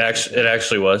 Was it nothing actually thing. it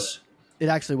actually was. It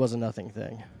actually was a nothing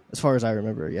thing, as far as I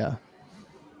remember. Yeah,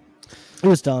 it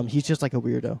was dumb. He's just like a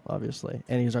weirdo, obviously,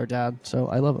 and he's our dad, so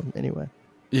I love him anyway.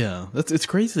 Yeah, it's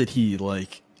crazy that he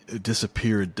like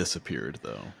disappeared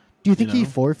though. Do you think he know?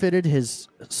 forfeited his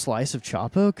slice of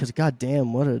Chapo? Because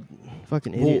goddamn, what a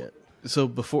fucking idiot! So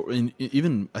before,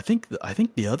 even I think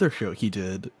the other show he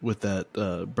did with that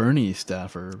Bernie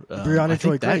staffer, Brianna I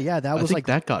Joy think Gray, yeah, that I was think like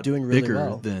that got doing really bigger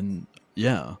well. than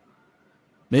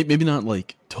maybe not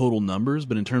like total numbers,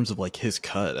 but in terms of like his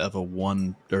cut of a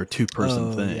 1 or 2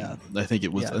 person thing, yeah. I think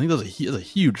it was. Yeah. I think that was a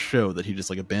huge show that he just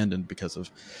like abandoned because of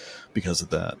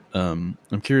that. I'm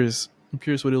curious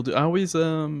what he'll do. I always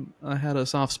I had a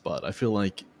soft spot. I feel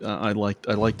like I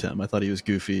liked him. I thought he was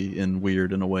goofy and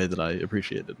weird in a way that I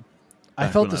appreciated. I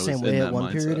back felt when the I same was in way at that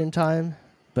one period mindset. in time,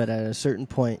 but at a certain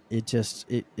point, it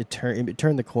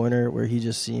turned the corner where he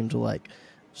just seemed like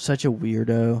such a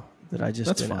weirdo that I just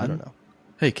That's didn't. I fine. don't know.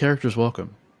 Hey, characters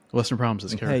welcome. Western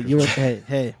Promises characters. Hey,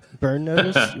 hey, Burn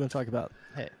Notice. You want to talk about?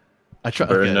 Hey, I try,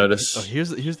 Burn Notice. Oh, here's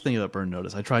the thing about Burn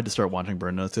Notice. I tried to start watching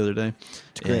Burn Notice the other day,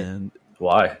 great. and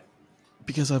Why?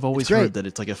 because I've always It's great. heard that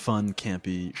it's like a fun,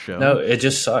 campy show. No, it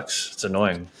just sucks. It's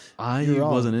annoying. I You're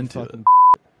wrong, wasn't you into fucking it.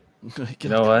 You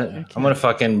know what? I'm gonna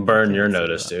fucking burn your say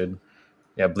notice, that. dude.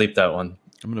 Yeah, bleep that one.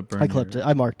 I'm gonna burn. I clipped it.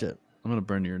 I marked it. I'm gonna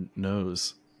burn your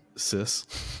nose, sis.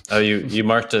 Oh, you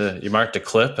marked a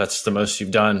clip. That's the most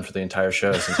you've done for the entire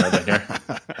show since I've been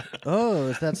here. Oh,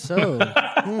 is that so?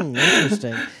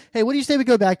 Interesting. Hey, what do you say we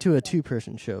go back to a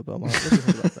 2-person show, Beaumont? What do you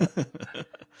think about that?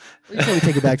 What do you say we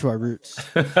take it back to our roots?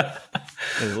 Hey,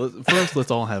 first, let's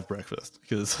all have breakfast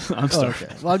because I'm Oh, starving.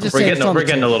 okay. Well, I'm just We're saying. it's on getting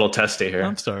the a table. little testy here.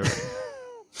 I'm starving.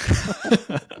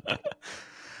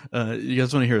 You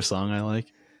guys want to hear a song I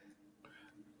like?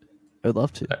 I would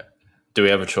love to. Do we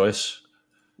have a choice?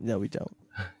 No, we don't.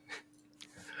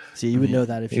 See, you would know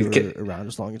that if you get- were around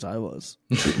as long as I was.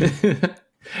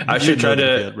 I should try You'd know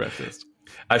that if you had to. breakfast.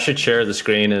 I should share the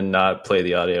screen and not play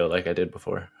the audio like I did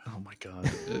before. Oh my god!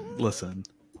 Listen,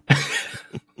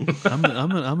 I'm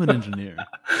an engineer.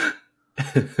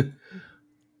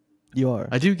 You are.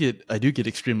 I do get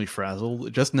extremely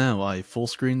frazzled. Just now, I full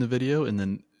screen the video and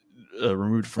then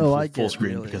removed from Oh, I full get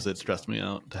screen really because it stressed me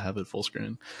out to have it full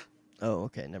screen. Oh,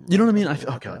 okay. Never mind. You know what I mean? I'll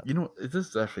Oh look god! up. You know, this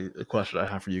is actually a question I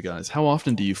have for you guys. How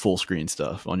often do you full screen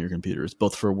stuff on your computers,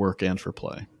 both for work and for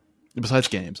play? Besides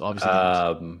games, obviously.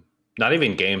 games. Not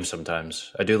even games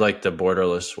sometimes. I do like the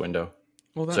borderless window.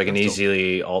 Well, So I can that's still-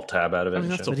 easily alt tab out of it. I mean,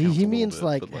 and that's shit. still But he counts a little means bit,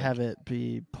 like but, have it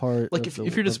be part. like of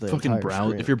if you're just of the fucking entire browse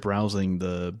screen. if you're browsing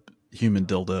the human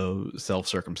dildo self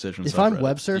circumcision. If I'm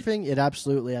web surfing, it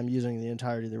absolutely I'm using the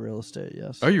entirety of the real estate.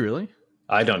 Yes. Are you really?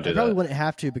 I don't do I probably that. wouldn't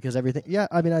have to because everything. Yeah,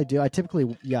 I mean I do. I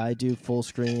typically I do full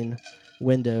screen,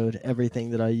 windowed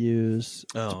everything that I use.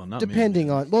 Oh, not Depending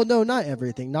on no, not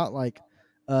everything. Not like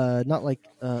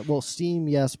Steam,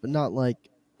 yes, but not like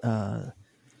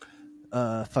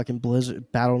fucking Blizzard,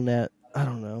 BattleNet. I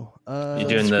don't know. You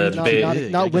doing the not, big- not, I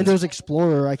not guess- Windows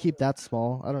Explorer. I keep that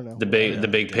small. I don't know. The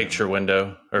big picture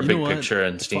window or You big know what? picture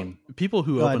in Steam. People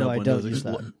who No, I open know, up I Windows. don't use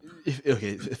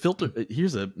that. Filter.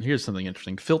 Here's something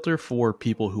interesting. Filter for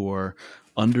people who are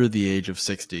under the age of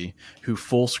 60 who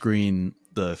full screen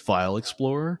the File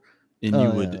Explorer, and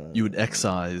you would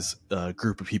excise a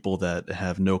group of people that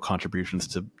have no contributions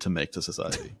to make to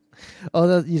society.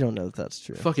 You don't know if that's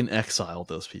true. Fucking exile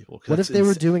those people. 'cause What if that's they were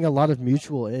insane. doing a lot of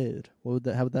mutual aid? How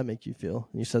would that make you feel?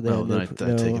 You said they Oh, had then no, I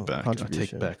no take it back. I take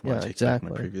contribution. back yeah, my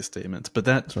exactly. previous statements. But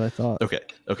that's what I thought. Okay.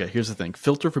 Here's the thing: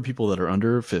 filter for people that are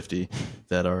under 50,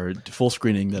 that are full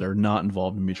screening, that are not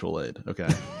involved in mutual aid. Okay,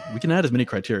 we can add as many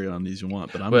criteria on these you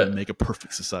want, but I'm going to make a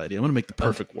perfect society. I'm going to make the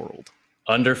perfect world.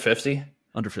 Under 50?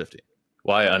 Under 50.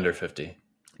 Why under 50? Am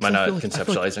I I not feel like-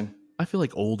 conceptualizing? I feel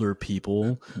like older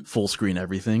people full screen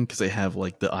everything because they have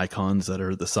like the icons that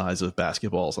are the size of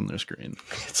basketballs on their screen.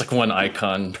 It's like one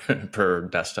icon per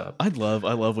desktop. I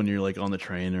love when you're like on the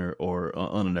train or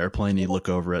on an airplane, you look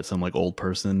over at some like old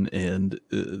person and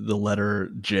the letter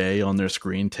J on their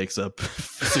screen takes up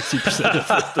 60%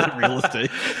 of the real estate.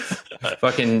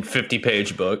 Fucking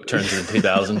 50-page book turns into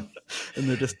 2,000. And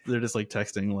they're just like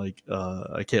texting like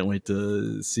I can't wait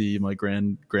to see my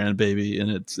grandbaby,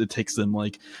 and it takes them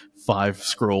like 5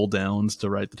 scroll downs to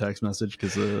write the text message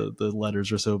because the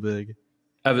letters are so big.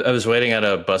 I was waiting at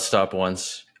a bus stop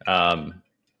once,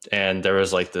 and there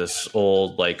was like this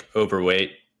old, like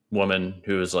overweight woman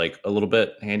who was like a little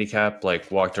bit handicapped, like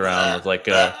walked around with like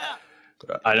a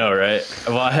I know, right?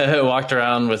 Well, I walked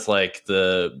around with like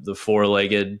the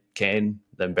 4-legged cane,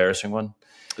 the embarrassing one.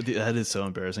 That is so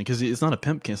embarrassing because it's not a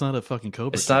pimp cane. It's not a fucking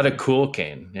Cobra. It's not a cool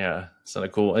cane. Yeah, it's not a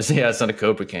cool. Yeah, it's not a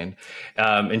Cobra cane.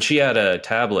 And she had a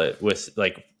tablet with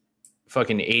like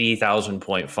fucking 80,000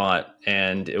 point font,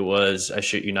 and it was, I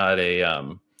shit you not,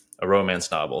 a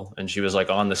romance novel. And she was like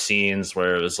on the scenes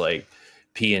where it was like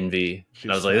P and V,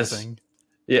 and I was like, this.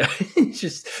 Yeah,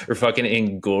 just her fucking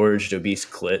engorged obese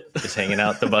clit just hanging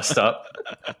out the bus stop.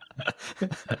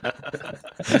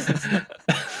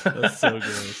 That's so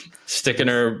gross.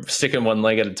 Sticking one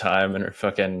leg at a time in her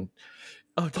fucking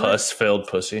pus-filled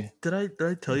pussy. Did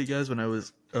I tell you guys when I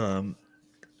was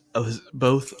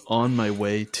both on my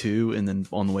way to and then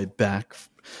on the way back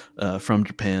from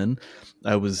Japan,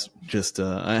 I was just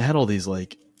I had all these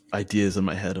like ideas in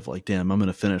my head of like, damn, I'm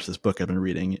gonna finish this book I've been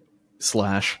reading /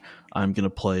 I'm gonna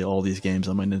play all these games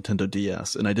on my Nintendo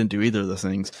DS, and I didn't do either of those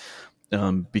things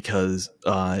because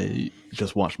I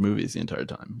just watched movies the entire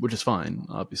time, which is fine.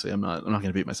 Obviously, I'm not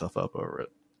gonna beat myself up over it.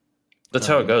 That's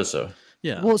how it goes, though.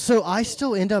 Yeah. Well, so I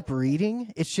still end up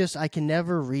reading. It's just I can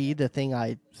never read the thing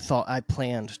I thought I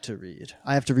planned to read.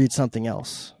 I have to read something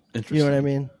else. Interesting. You know what I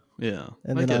mean? Yeah.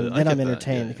 And then I'm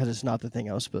entertained because it's not the thing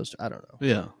I was supposed to. I don't know.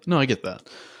 Yeah. No, I get that.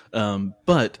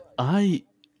 But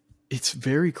it's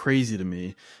very crazy to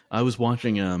me. I was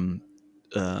watching.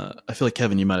 I feel like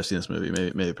Kevin, you might have seen this movie.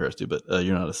 Maybe Paris too, but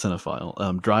you're not a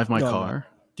cinephile. Drive My Car.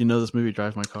 Do you know this movie,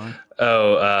 Drive My Car?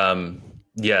 Oh,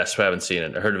 yes, I haven't seen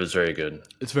it. I heard it was very good.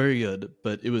 It's very good,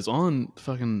 but it was on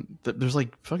fucking. There's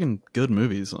like fucking good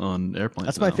movies on airplanes.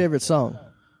 That's my favorite song.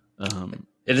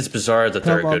 It is bizarre that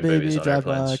there are good movies on Drive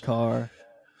airplanes. My Car.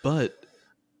 But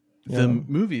the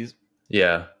movies.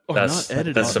 Yeah, that's not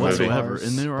edited that's the movie. whatsoever,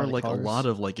 and there are like a lot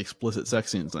of like explicit sex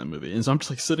scenes in that movie, and so I'm just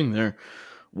like sitting there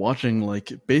watching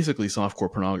like basically softcore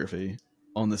pornography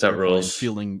on this airplane,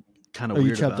 feeling kind of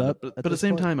weird about it. But at the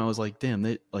same time, I was like, damn,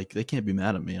 they can't be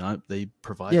mad at me. They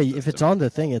provide. Yeah, if it's on the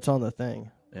thing, it's on the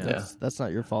thing. Yeah, that's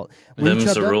not your fault.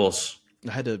 Them's the rules.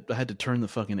 I had to turn the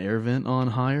fucking air vent on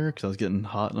higher because I was getting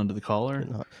hot under the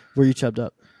collar. Were you chubbed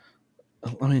up?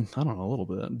 I mean, I don't know, a little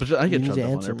bit, but I get chubbed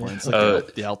up on airplanes.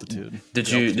 Like the altitude. Did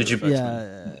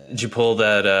you pull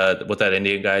that what that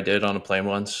Indian guy did on a plane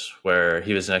once, where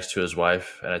he was next to his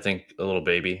wife and I think a little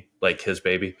baby, like his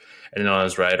baby, and then on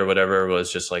his right or whatever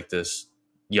was just like this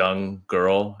young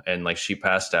girl, and like she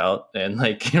passed out, and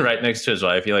like right next to his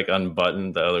wife, he like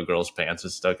unbuttoned the other girl's pants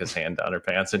and stuck his hand down her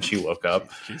pants, and she woke up.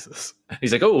 Jesus.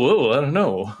 He's like, oh, I don't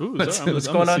know. What's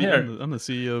going on here? I'm the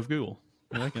CEO of Google.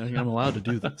 I'm allowed to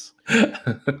do this.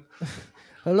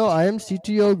 Hello, I am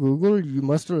CTO Google. You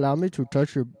must allow me to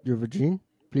touch your vagina,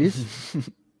 please.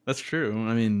 That's true.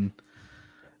 I mean,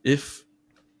 if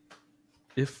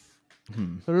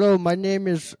Hello, my name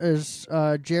is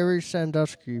Jerry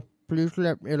Sandusky. Please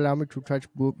allow me to touch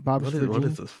Bob's vagina. What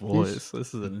is this voice?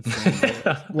 This is an insane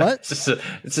voice. What?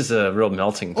 This is a real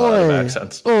melting pot of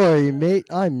accents. Oi, mate,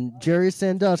 I'm Jerry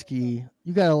Sandusky.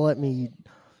 You gotta let me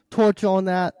torch on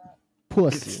that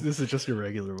pussy. This is just your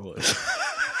regular voice.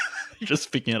 You're just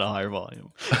speaking at a higher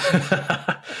volume.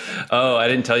 Oh, I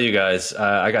didn't tell you guys.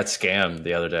 I got scammed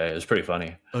the other day. It was pretty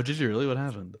funny. Oh, did you really? What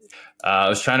happened? I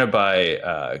was trying to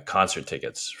buy concert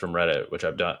tickets from Reddit, which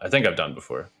I think I've done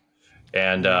before.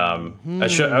 And I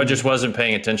just wasn't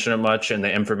paying attention much, and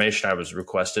the information I was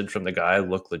requested from the guy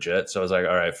looked legit. So I was like,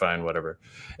 all right, fine, whatever.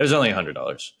 It was only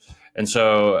 $100. And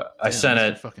so I sent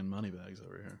it. Fucking money bags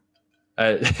over here.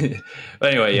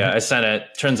 But anyway, yeah, I sent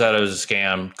it. Turns out it was a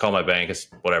scam. Call my bank. It's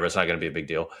whatever. It's not going to be a big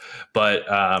deal. But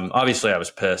obviously, I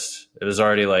was pissed. It was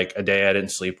already like a day I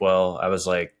didn't sleep well. I was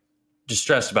like just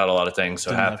stressed about a lot of things.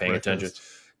 So half paying attention.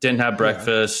 Didn't have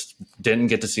breakfast. Didn't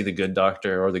get to see the good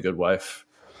doctor or the good wife.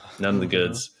 None of the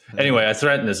goods. Anyway, I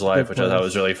threatened his life, which I thought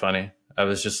was really funny. I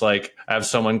was just like, I have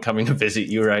someone coming to visit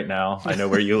you right now. I know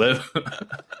where you live.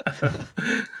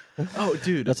 Oh,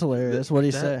 dude. That's hilarious. What did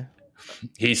he say?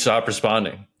 He stopped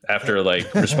responding after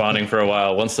like responding for a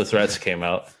while once the threats came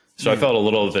out. So I felt a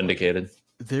little vindicated.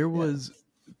 There was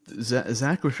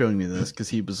Zach was showing me this because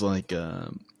he was like,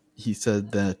 he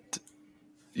said that,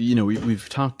 you know, we've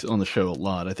talked on the show a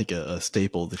lot. I think a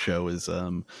staple of the show is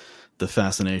the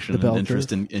fascination and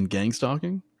interest in gang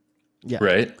stalking. Yeah.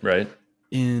 Right.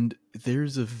 And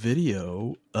there's a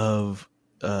video of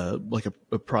like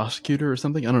a prosecutor or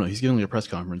something. I don't know. He's giving a press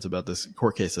conference about this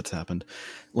court case that's happened.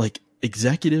 Like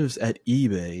executives at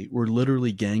eBay were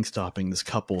literally gang stopping this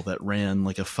couple that ran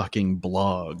like a fucking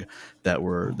blog that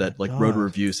wrote a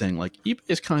review saying like eBay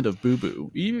is kind of boo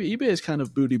boo. eBay is kind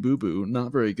of booty boo boo,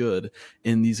 not very good.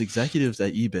 And these executives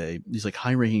at eBay, these like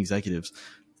high ranking executives,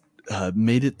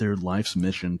 made it their life's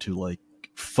mission to like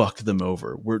fuck them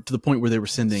over. We're to the point where they were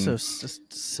sending. So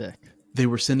sick. They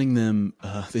were sending them.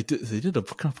 They did a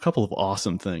couple of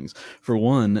awesome things. For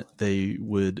one, they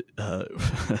would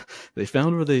they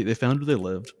found where they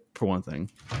lived. For one thing,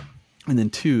 and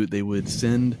then two, they would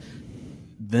send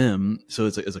them. So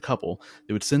as a couple,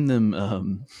 they would send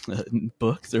them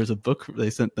books. There's a book they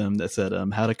sent them that said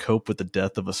how to cope with the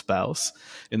death of a spouse,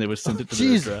 and they would send it to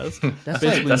their address.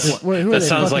 That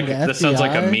sounds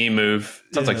like a me move.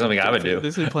 Sounds like something I would do.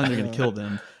 They plan they're going to kill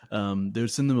them. They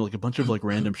would send them like a bunch of like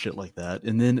random shit like that,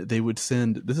 and then they would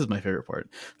send. This is my favorite part.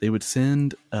 They would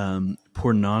send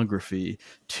pornography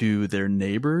to their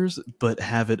neighbors, but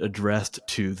have it addressed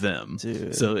to them.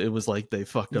 Dude. So it was like they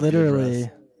fucked up.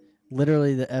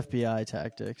 Literally the FBI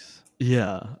tactics.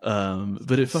 Yeah,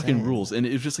 but it fucking rules, and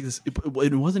it was just like this.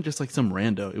 It wasn't just like some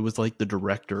rando. It was like the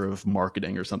director of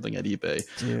marketing or something at eBay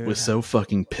was so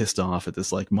fucking pissed off at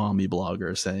this like mommy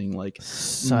blogger saying like,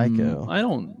 "Psycho." I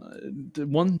don't.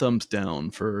 One thumbs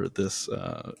down for this,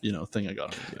 thing I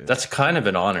got. That's kind of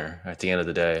an honor at the end of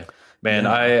the day, man.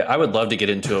 Yeah. I would love to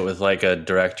get into it with like a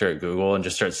director at Google and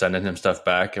just start sending him stuff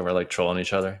back, and we're like trolling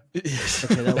each other. Okay,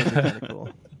 that would be kind of cool.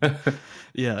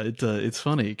 Yeah, it's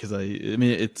funny because I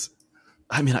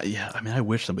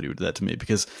wish somebody would do that to me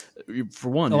because, for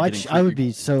one, I would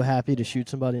be so happy to shoot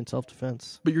somebody in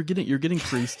self-defense. But you're getting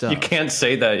free stuff. You can't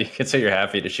say that. You can say you're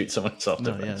happy to shoot someone in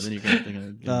self-defense. No, yeah, then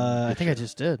you're gonna I think I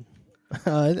just did.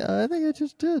 I think I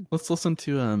just did. Let's listen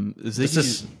to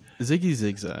Ziggy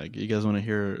Zigzag. You guys want to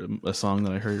hear a song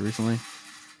that I heard recently?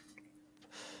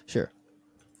 Sure.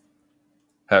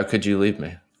 How could you leave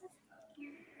me?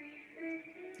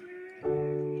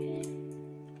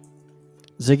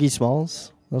 Ziggy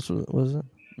Smalls? That's what was it?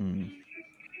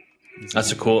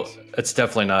 That's a cool. It's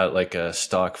definitely not like a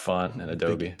stock font in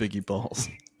Adobe. Biggie balls.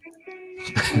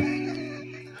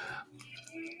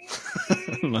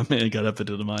 My man got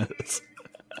epididymitis.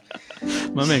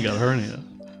 My man got hernia.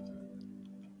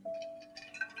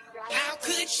 How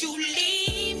could you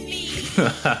leave me?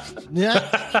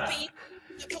 Yeah.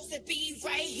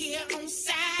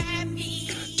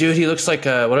 Dude, he looks like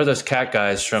what are those cat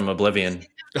guys from Oblivion?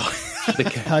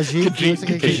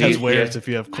 Khajiit has wares if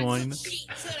you have coin.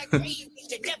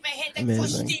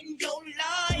 Amazing.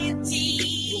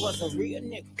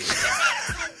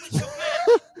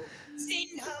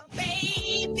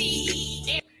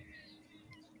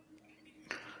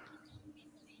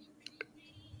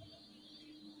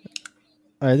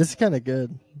 All right, this is kind of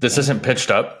good. This isn't pitched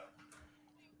up.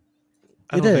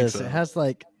 It is. So. It has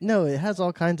like it has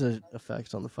all kinds of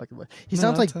effects on the fucking way. He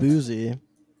sounds like Boozy.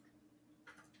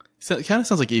 So it kind of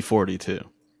sounds like E40 too.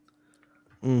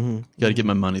 Mm-hmm. Got to get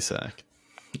my money sack.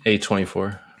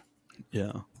 A24.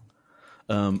 Yeah.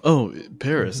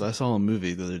 Paris. I saw a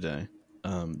movie the other day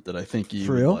that I think you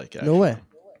would like. Actually. No way.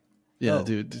 Yeah,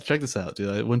 dude. Check this out, dude.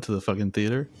 I went to the fucking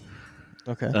theater.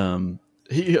 Okay.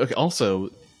 Also,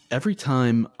 every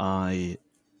time I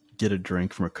get a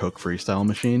drink from a Coke Freestyle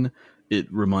machine, it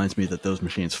reminds me that those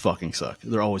machines fucking suck.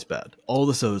 They're always bad. All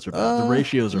the sodas are bad. The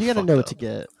ratios are fucked up. You gotta know what to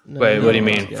get. Wait, what do you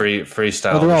mean?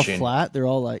 Freestyle they're machine? All flat? They're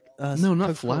all like... no,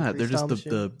 not flat. They're just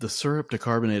the syrup to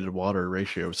carbonated water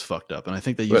ratio is fucked up. And I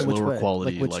think they use lower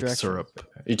quality like syrup.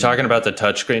 Are you talking about the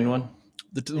touchscreen one?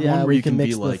 The one where you can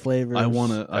mix be like, flavors. I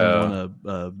want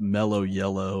a mellow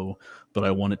yellow, but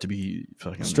I want it to be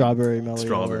fucking strawberry mellow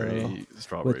strawberry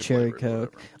with cherry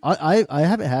Coke. I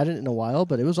haven't had it in a while,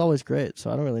 but it was always great.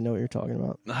 So I don't really know what you're talking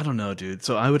about. I don't know, dude.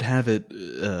 So I would have it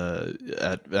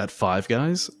at Five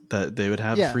Guys that they would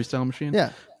have a freestyle machine.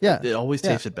 Yeah. It always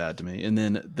tasted bad to me. And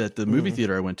then that the movie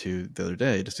theater I went to the other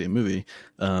day to see a movie,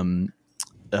 they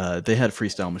had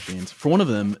freestyle machines. For one of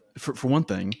them, for one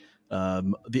thing.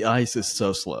 The ice is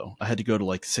so slow. I had to go to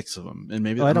like 6 of them, and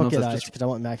maybe I don't get ice because I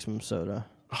want maximum soda.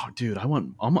 Oh, dude, I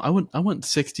want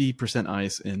 60%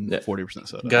 ice and 40%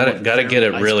 soda. Got to get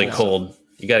it really cold.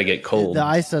 You got to get cold. The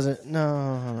ice doesn't.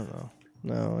 No,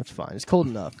 it's fine. It's cold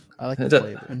enough. I like the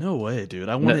flavor. No way, dude.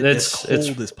 I want it as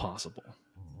cold as possible.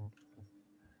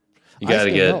 You got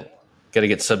to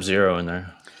get Sub-Zero in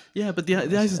there. Yeah, but the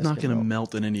ice is not going to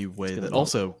melt in any way. That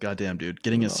also, goddamn, dude,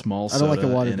 getting a small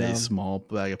soda in a small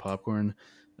bag of popcorn.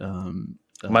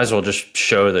 Might as well just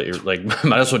show that you're like.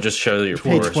 Might as well just show that you're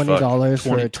poor as fuck. $20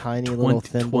 for a tiny little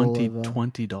thimble.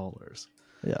 $20.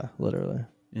 Yeah, literally.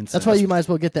 Insane. That's why you might as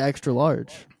well get the extra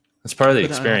large. That's part of the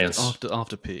experience. I'll have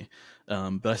to pee.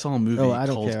 But I saw a movie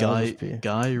called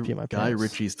Guy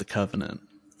Ritchie's The Covenant.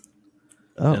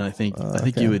 Oh, and I think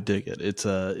you would dig it. It's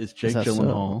Jake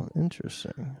Gyllenhaal. So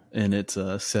interesting. And it's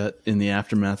set in the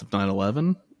aftermath of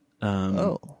 9/11.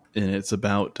 And it's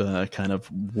about kind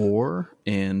of war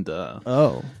and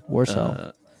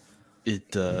Warsaw.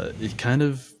 it kind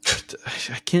of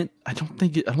I don't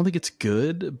think it's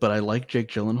good, but I like Jake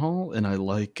Gyllenhaal and I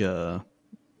like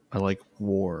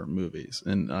war movies,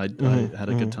 and I had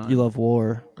a good time. You love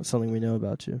war. That's something we know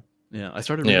about you. Yeah, I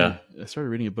started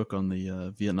reading a book on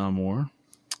the Vietnam War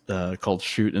called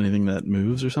 "Shoot Anything That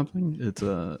Moves" or something. It's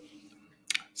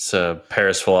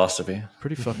Paris philosophy.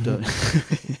 Pretty fucked up.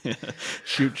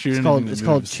 Shoot It's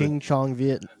called Ching Chong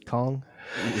Viet Cong.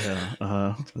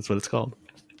 Yeah, that's what it's called.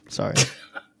 Sorry.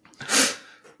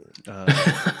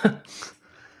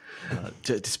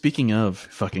 Speaking of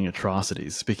fucking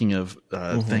atrocities, speaking of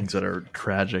things that are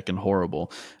tragic and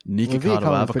horrible, Nikocado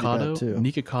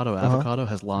Avocado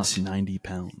has lost 90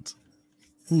 pounds.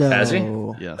 No. Has he?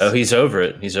 Yes. Oh, he's over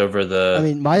it. He's over the. I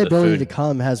mean, my ability to food.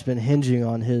 come has been hinging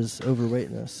on his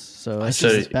overweightness. So that's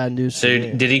just bad news So for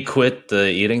me. did he quit the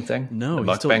eating thing? No,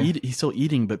 The he's still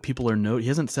eating, but people are he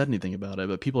hasn't said anything about it,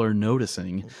 but people are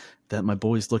noticing that my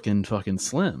boy's looking fucking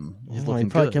slim. He's Well, looking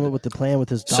he probably good. came up with the plan with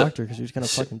his doctor because he was going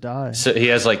to fucking die. So he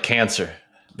has like cancer,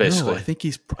 basically. No, I think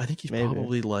he's Maybe.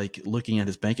 probably like looking at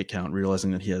his bank account,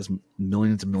 realizing that he has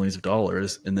millions and millions of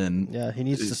dollars, and then He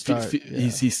needs to start.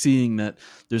 He's seeing that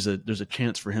there's a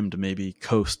chance for him to maybe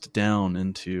coast down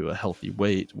into a healthy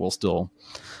weight while still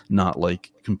not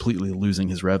like completely losing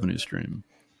his revenue stream.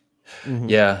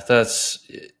 Yeah, that's.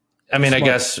 I mean, I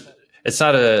guess it's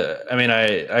not a. I mean,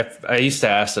 I used to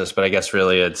ask this, but I guess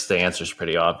really the answer's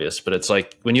pretty obvious. But it's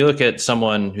like when you look at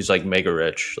someone who's like mega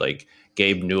rich, like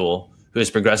Gabe Newell, who has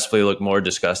progressively looked more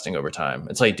disgusting over time.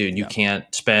 It's like, dude, you can't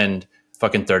spend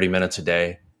fucking 30 minutes a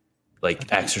day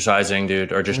like exercising,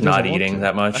 dude, or just not eating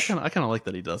that much. I kind of like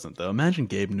that he doesn't though. Imagine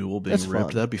Gabe Newell being That's ripped.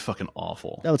 fun. That'd be fucking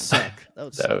awful. That would suck.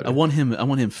 I want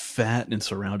him fat and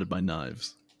surrounded by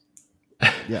knives.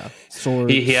 Yeah,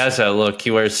 swords. He has that look. He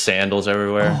wears sandals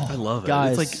everywhere. I love it.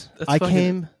 Guys, It's like, I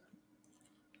fucking-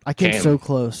 came so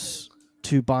close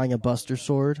to buying a Buster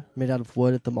sword made out of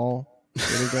wood at the mall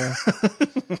the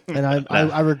other day, and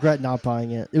I regret not buying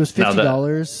it. It was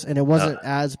 $50, and it wasn't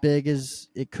as big as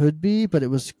it could be, but it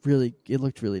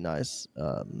looked really nice.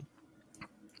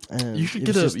 And You should it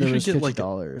get was a- just- you there should was get, like,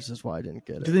 $50 is why I didn't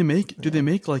get it. Do they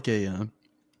make like a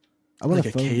I want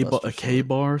like a K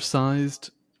bar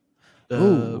sized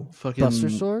Ooh, fucking Buster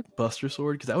sword? Buster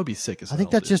sword? Because that would be sick as I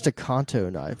think hell, that's dude. just a Kanto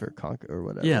knife or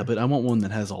whatever. Yeah, but I want one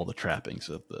that has all the trappings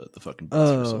of the fucking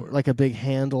Buster sword. like a big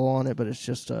handle on it, but it's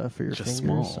just for your Just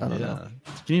fingers. small. I don't yeah. know.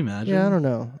 Can you imagine? Yeah, I don't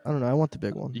know. I want the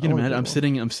big one. You I can want a imagine.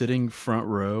 big one. I'm sitting front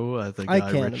row at the I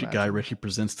Guy can't Ritchie, imagine. Ritchie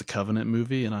Presents the Covenant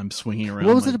movie, and I'm swinging around.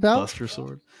 What was my it about? Buster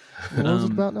sword. What was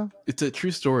it about now? It's a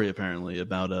true story, apparently,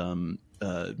 about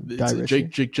Ritchie.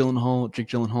 Jake Gyllenhaal. Jake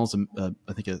Gyllenhaal's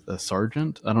I think a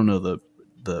sergeant. I don't know the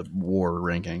war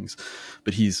rankings,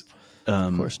 but he's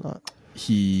Of course not.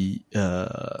 he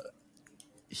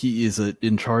is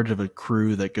in charge of a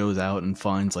crew that goes out and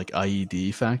finds like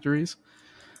IED factories.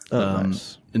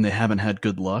 Nice. And they haven't had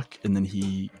good luck, and then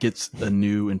he gets a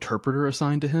new interpreter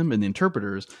assigned to him, and the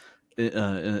interpreters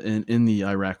in the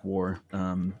Iraq War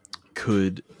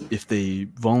could, if they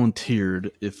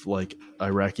volunteered, if like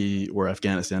Iraqi or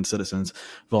Afghanistan citizens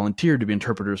volunteered to be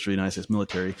interpreters for the United States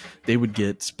military, they would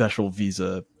get special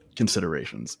visa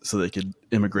considerations so they could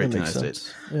immigrate to the That United makes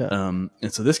States. sense. Yeah.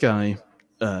 And so this guy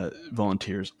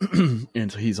volunteers,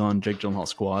 and so he's on Jake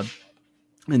Gyllenhaal's squad,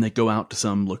 and they go out to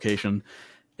some location,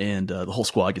 and the whole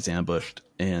squad gets ambushed,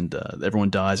 and everyone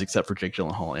dies except for Jake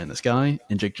Gyllenhaal and this guy.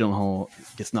 And Jake Gyllenhaal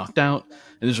gets knocked out,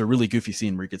 and there's a really goofy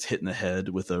scene where he gets hit in the head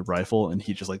with a rifle, and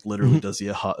he just like literally does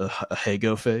a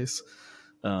Hago face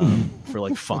for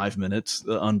like 5 minutes,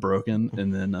 unbroken,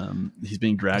 and then he's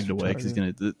being dragged away because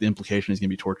the implication is gonna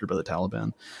be tortured by the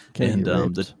Taliban. Can't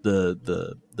And get raped.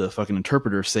 the fucking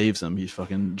interpreter saves him. He's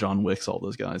fucking John Wicks, all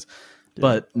those guys.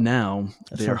 But now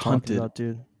That's they're what I'm talking hunted. about,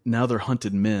 dude. Now they're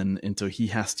hunted men, and so he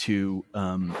has to.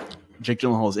 Jake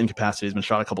Gyllenhaal is incapacitated. He's been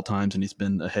shot a couple times, and he's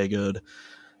been Hagoed,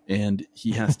 and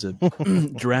he has to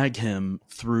drag him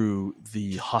through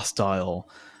the hostile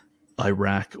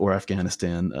Iraq or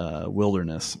Afghanistan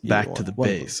wilderness back to the one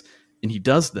of them. base, and he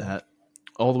does that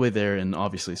all the way there. And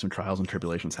obviously, some trials and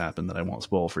tribulations happen that I won't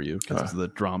spoil for you because it's the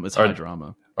drama. It's high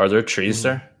drama. Are there trees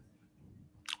there?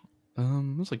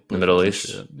 It's like The Middle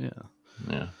bushes East? and shit. Yeah.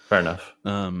 Yeah, fair enough.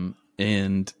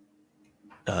 And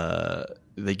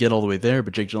they get all the way there,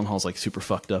 but Jake Gyllenhaal's like super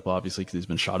fucked up, obviously, because he's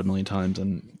been shot a million times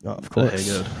and Of course.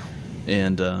 Hagoed.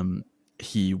 And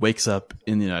he wakes up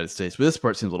in the United States. But this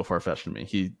part seems a little far fetched to me.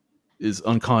 He is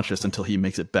unconscious until he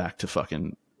makes it back to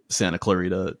fucking Santa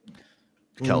Clarita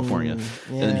California.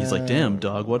 And then he's like, damn,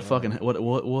 dog, what's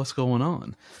going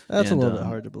on? That's a little bit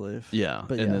hard to believe. Yeah.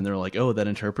 But and then they're like, oh, that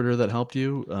interpreter that helped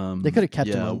you? They could have kept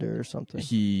him under or something.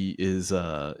 He is,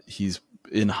 he's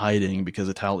in hiding because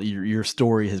your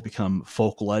story has become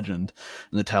folk legend,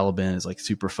 and the Taliban is like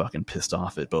super fucking pissed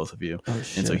off at both of you. Oh,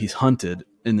 shit. And so he's hunted,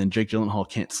 and then Jake Gyllenhaal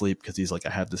can't sleep because he's like, I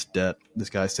have this debt. This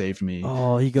guy saved me.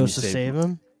 Oh, he goes to save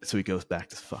him? So he goes back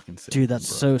to fucking save Dude, that's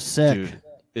so sick. Dude,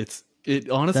 it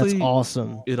honestly, that's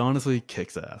awesome. It honestly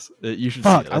kicks ass. You should.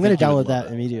 Fuck, see it. I'm gonna download that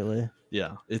immediately.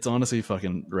 Yeah, it's honestly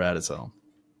fucking rad as hell.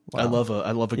 Wow. I love a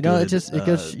you good. It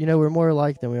goes. We're more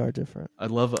alike than we are different. I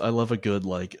love a good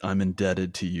like I'm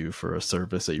indebted to you for a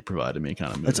service that you provided me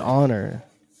kind of movie. It's honor.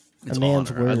 It's a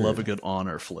man's honor. word. I love a good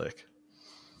honor flick.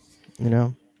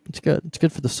 It's good. It's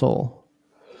good for the soul.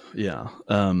 Yeah.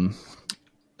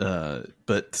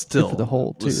 But still, for the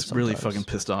whole too. Was really fucking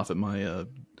pissed off at my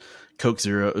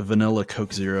vanilla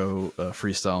Coke Zero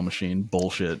freestyle machine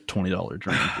bullshit $20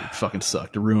 drink. It fucking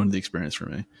sucked. It ruined the experience for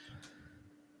me.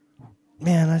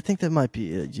 Man, I think that might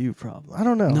be a you problem. I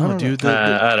don't know. No, dude.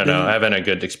 I don't know. I haven't had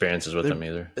good experiences with them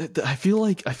either. I feel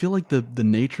like the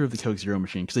nature of the Coke Zero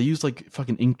machine, because they use like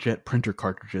fucking inkjet printer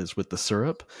cartridges with the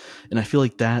syrup, and I feel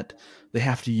like that they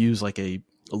have to use like a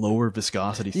lower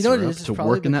viscosity syrup to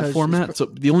work in that format. So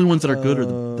the only ones that are good are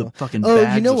the fucking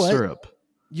bags of syrup.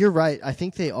 You're right. I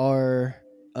think they are.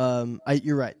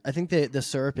 You're right. I think the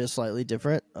syrup is slightly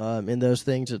different in those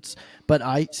things. But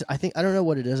I think I don't know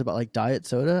what it is about like diet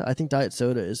soda. I think diet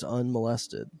soda is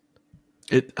unmolested.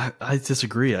 I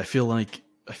disagree. I feel like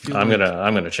I'm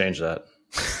gonna change that.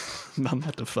 I'm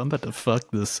about to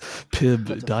fuck this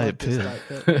Pib diet Pib.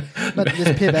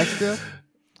 This Pib extra.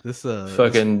 This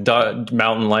fucking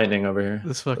Mountain Lightning over here.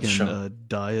 This fucking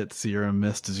diet Sierra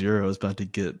Mist Zero is about to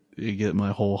get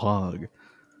my whole hog.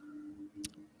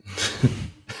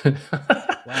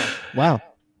 Wow.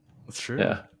 That's true.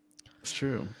 Yeah. It's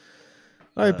true.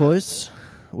 All right, boys.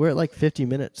 We're at like 50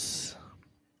 minutes.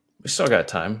 We still got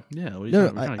time. Yeah.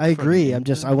 I agree.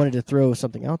 I wanted to throw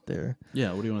something out there.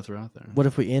 Yeah. What do you want to throw out there? What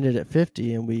if we ended at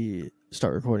 50 and we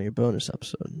start recording a bonus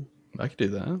episode? I could do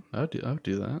that. I would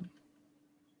do that.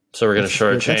 So we're going to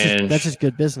shortchange. That's just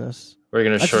good business. We're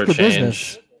going to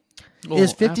shortchange.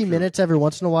 Is 50 minutes every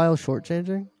once in a while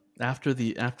shortchanging? After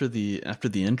the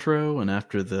intro and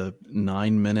after the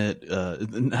 9-minute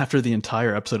after the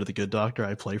entire episode of The Good Doctor,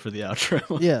 I play for the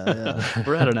outro. Yeah.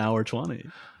 We're at an hour 20.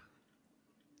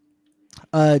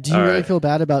 Do you really feel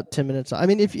bad about 10 minutes? I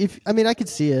mean, I could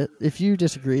see it. If you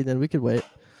disagree, then we could wait.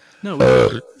 No,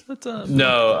 no.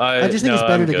 I just think it's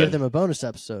better to give them a bonus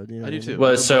episode. You know, I do too.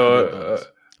 Well, so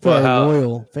for our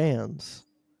loyal fans.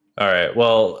 All right.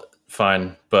 Well,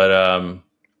 fine, but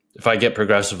if I get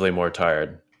progressively more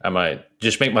tired, I might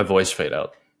just make my voice fade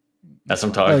out as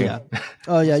I'm talking.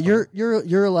 Oh yeah.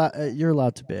 You're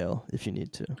allowed to bail if you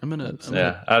need to.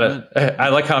 I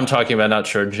like how I'm talking about not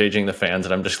shortchanging the fans,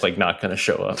 and I'm just like not going to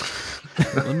show up.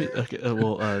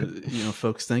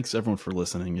 Folks, thanks everyone for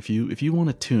listening. If you want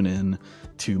to tune in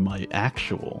to my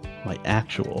actual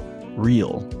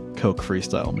real Coke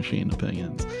freestyle machine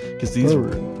opinions, because these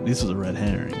was a red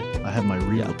herring. I have my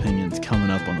real opinions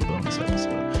coming up on the bonus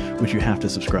episode, which you have to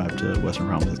subscribe to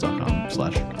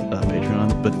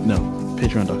westernpromises.com/Patreon. But no,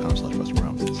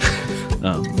 patreon.com/westernpromises.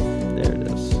 There it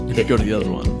is. If you go to the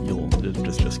other one,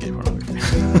 it's just gay pornography.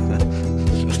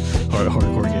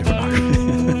 Hardcore gay pornography.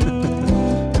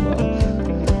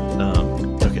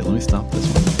 Okay, let me stop this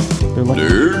one.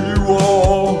 There you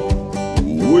are,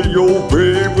 with your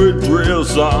favorite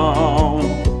dress on.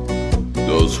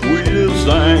 The sweetest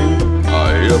thing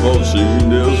I ever seen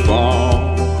this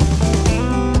far.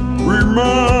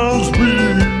 Reminds me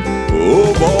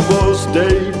of our first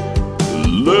date.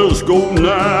 Let's go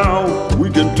now, we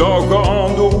can talk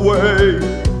on the way.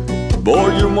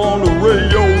 Volume on the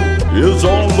radio is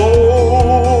on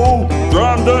low.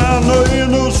 Drive down the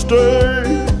interstate.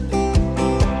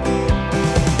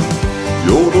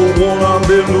 You're the one I've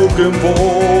been looking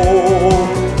for.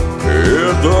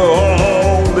 It's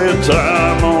all the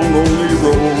time on lonely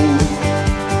road.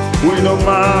 Queen of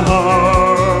my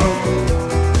heart,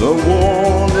 the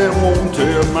one that won't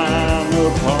tear mine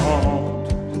apart.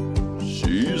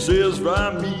 She says,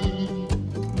 "Find me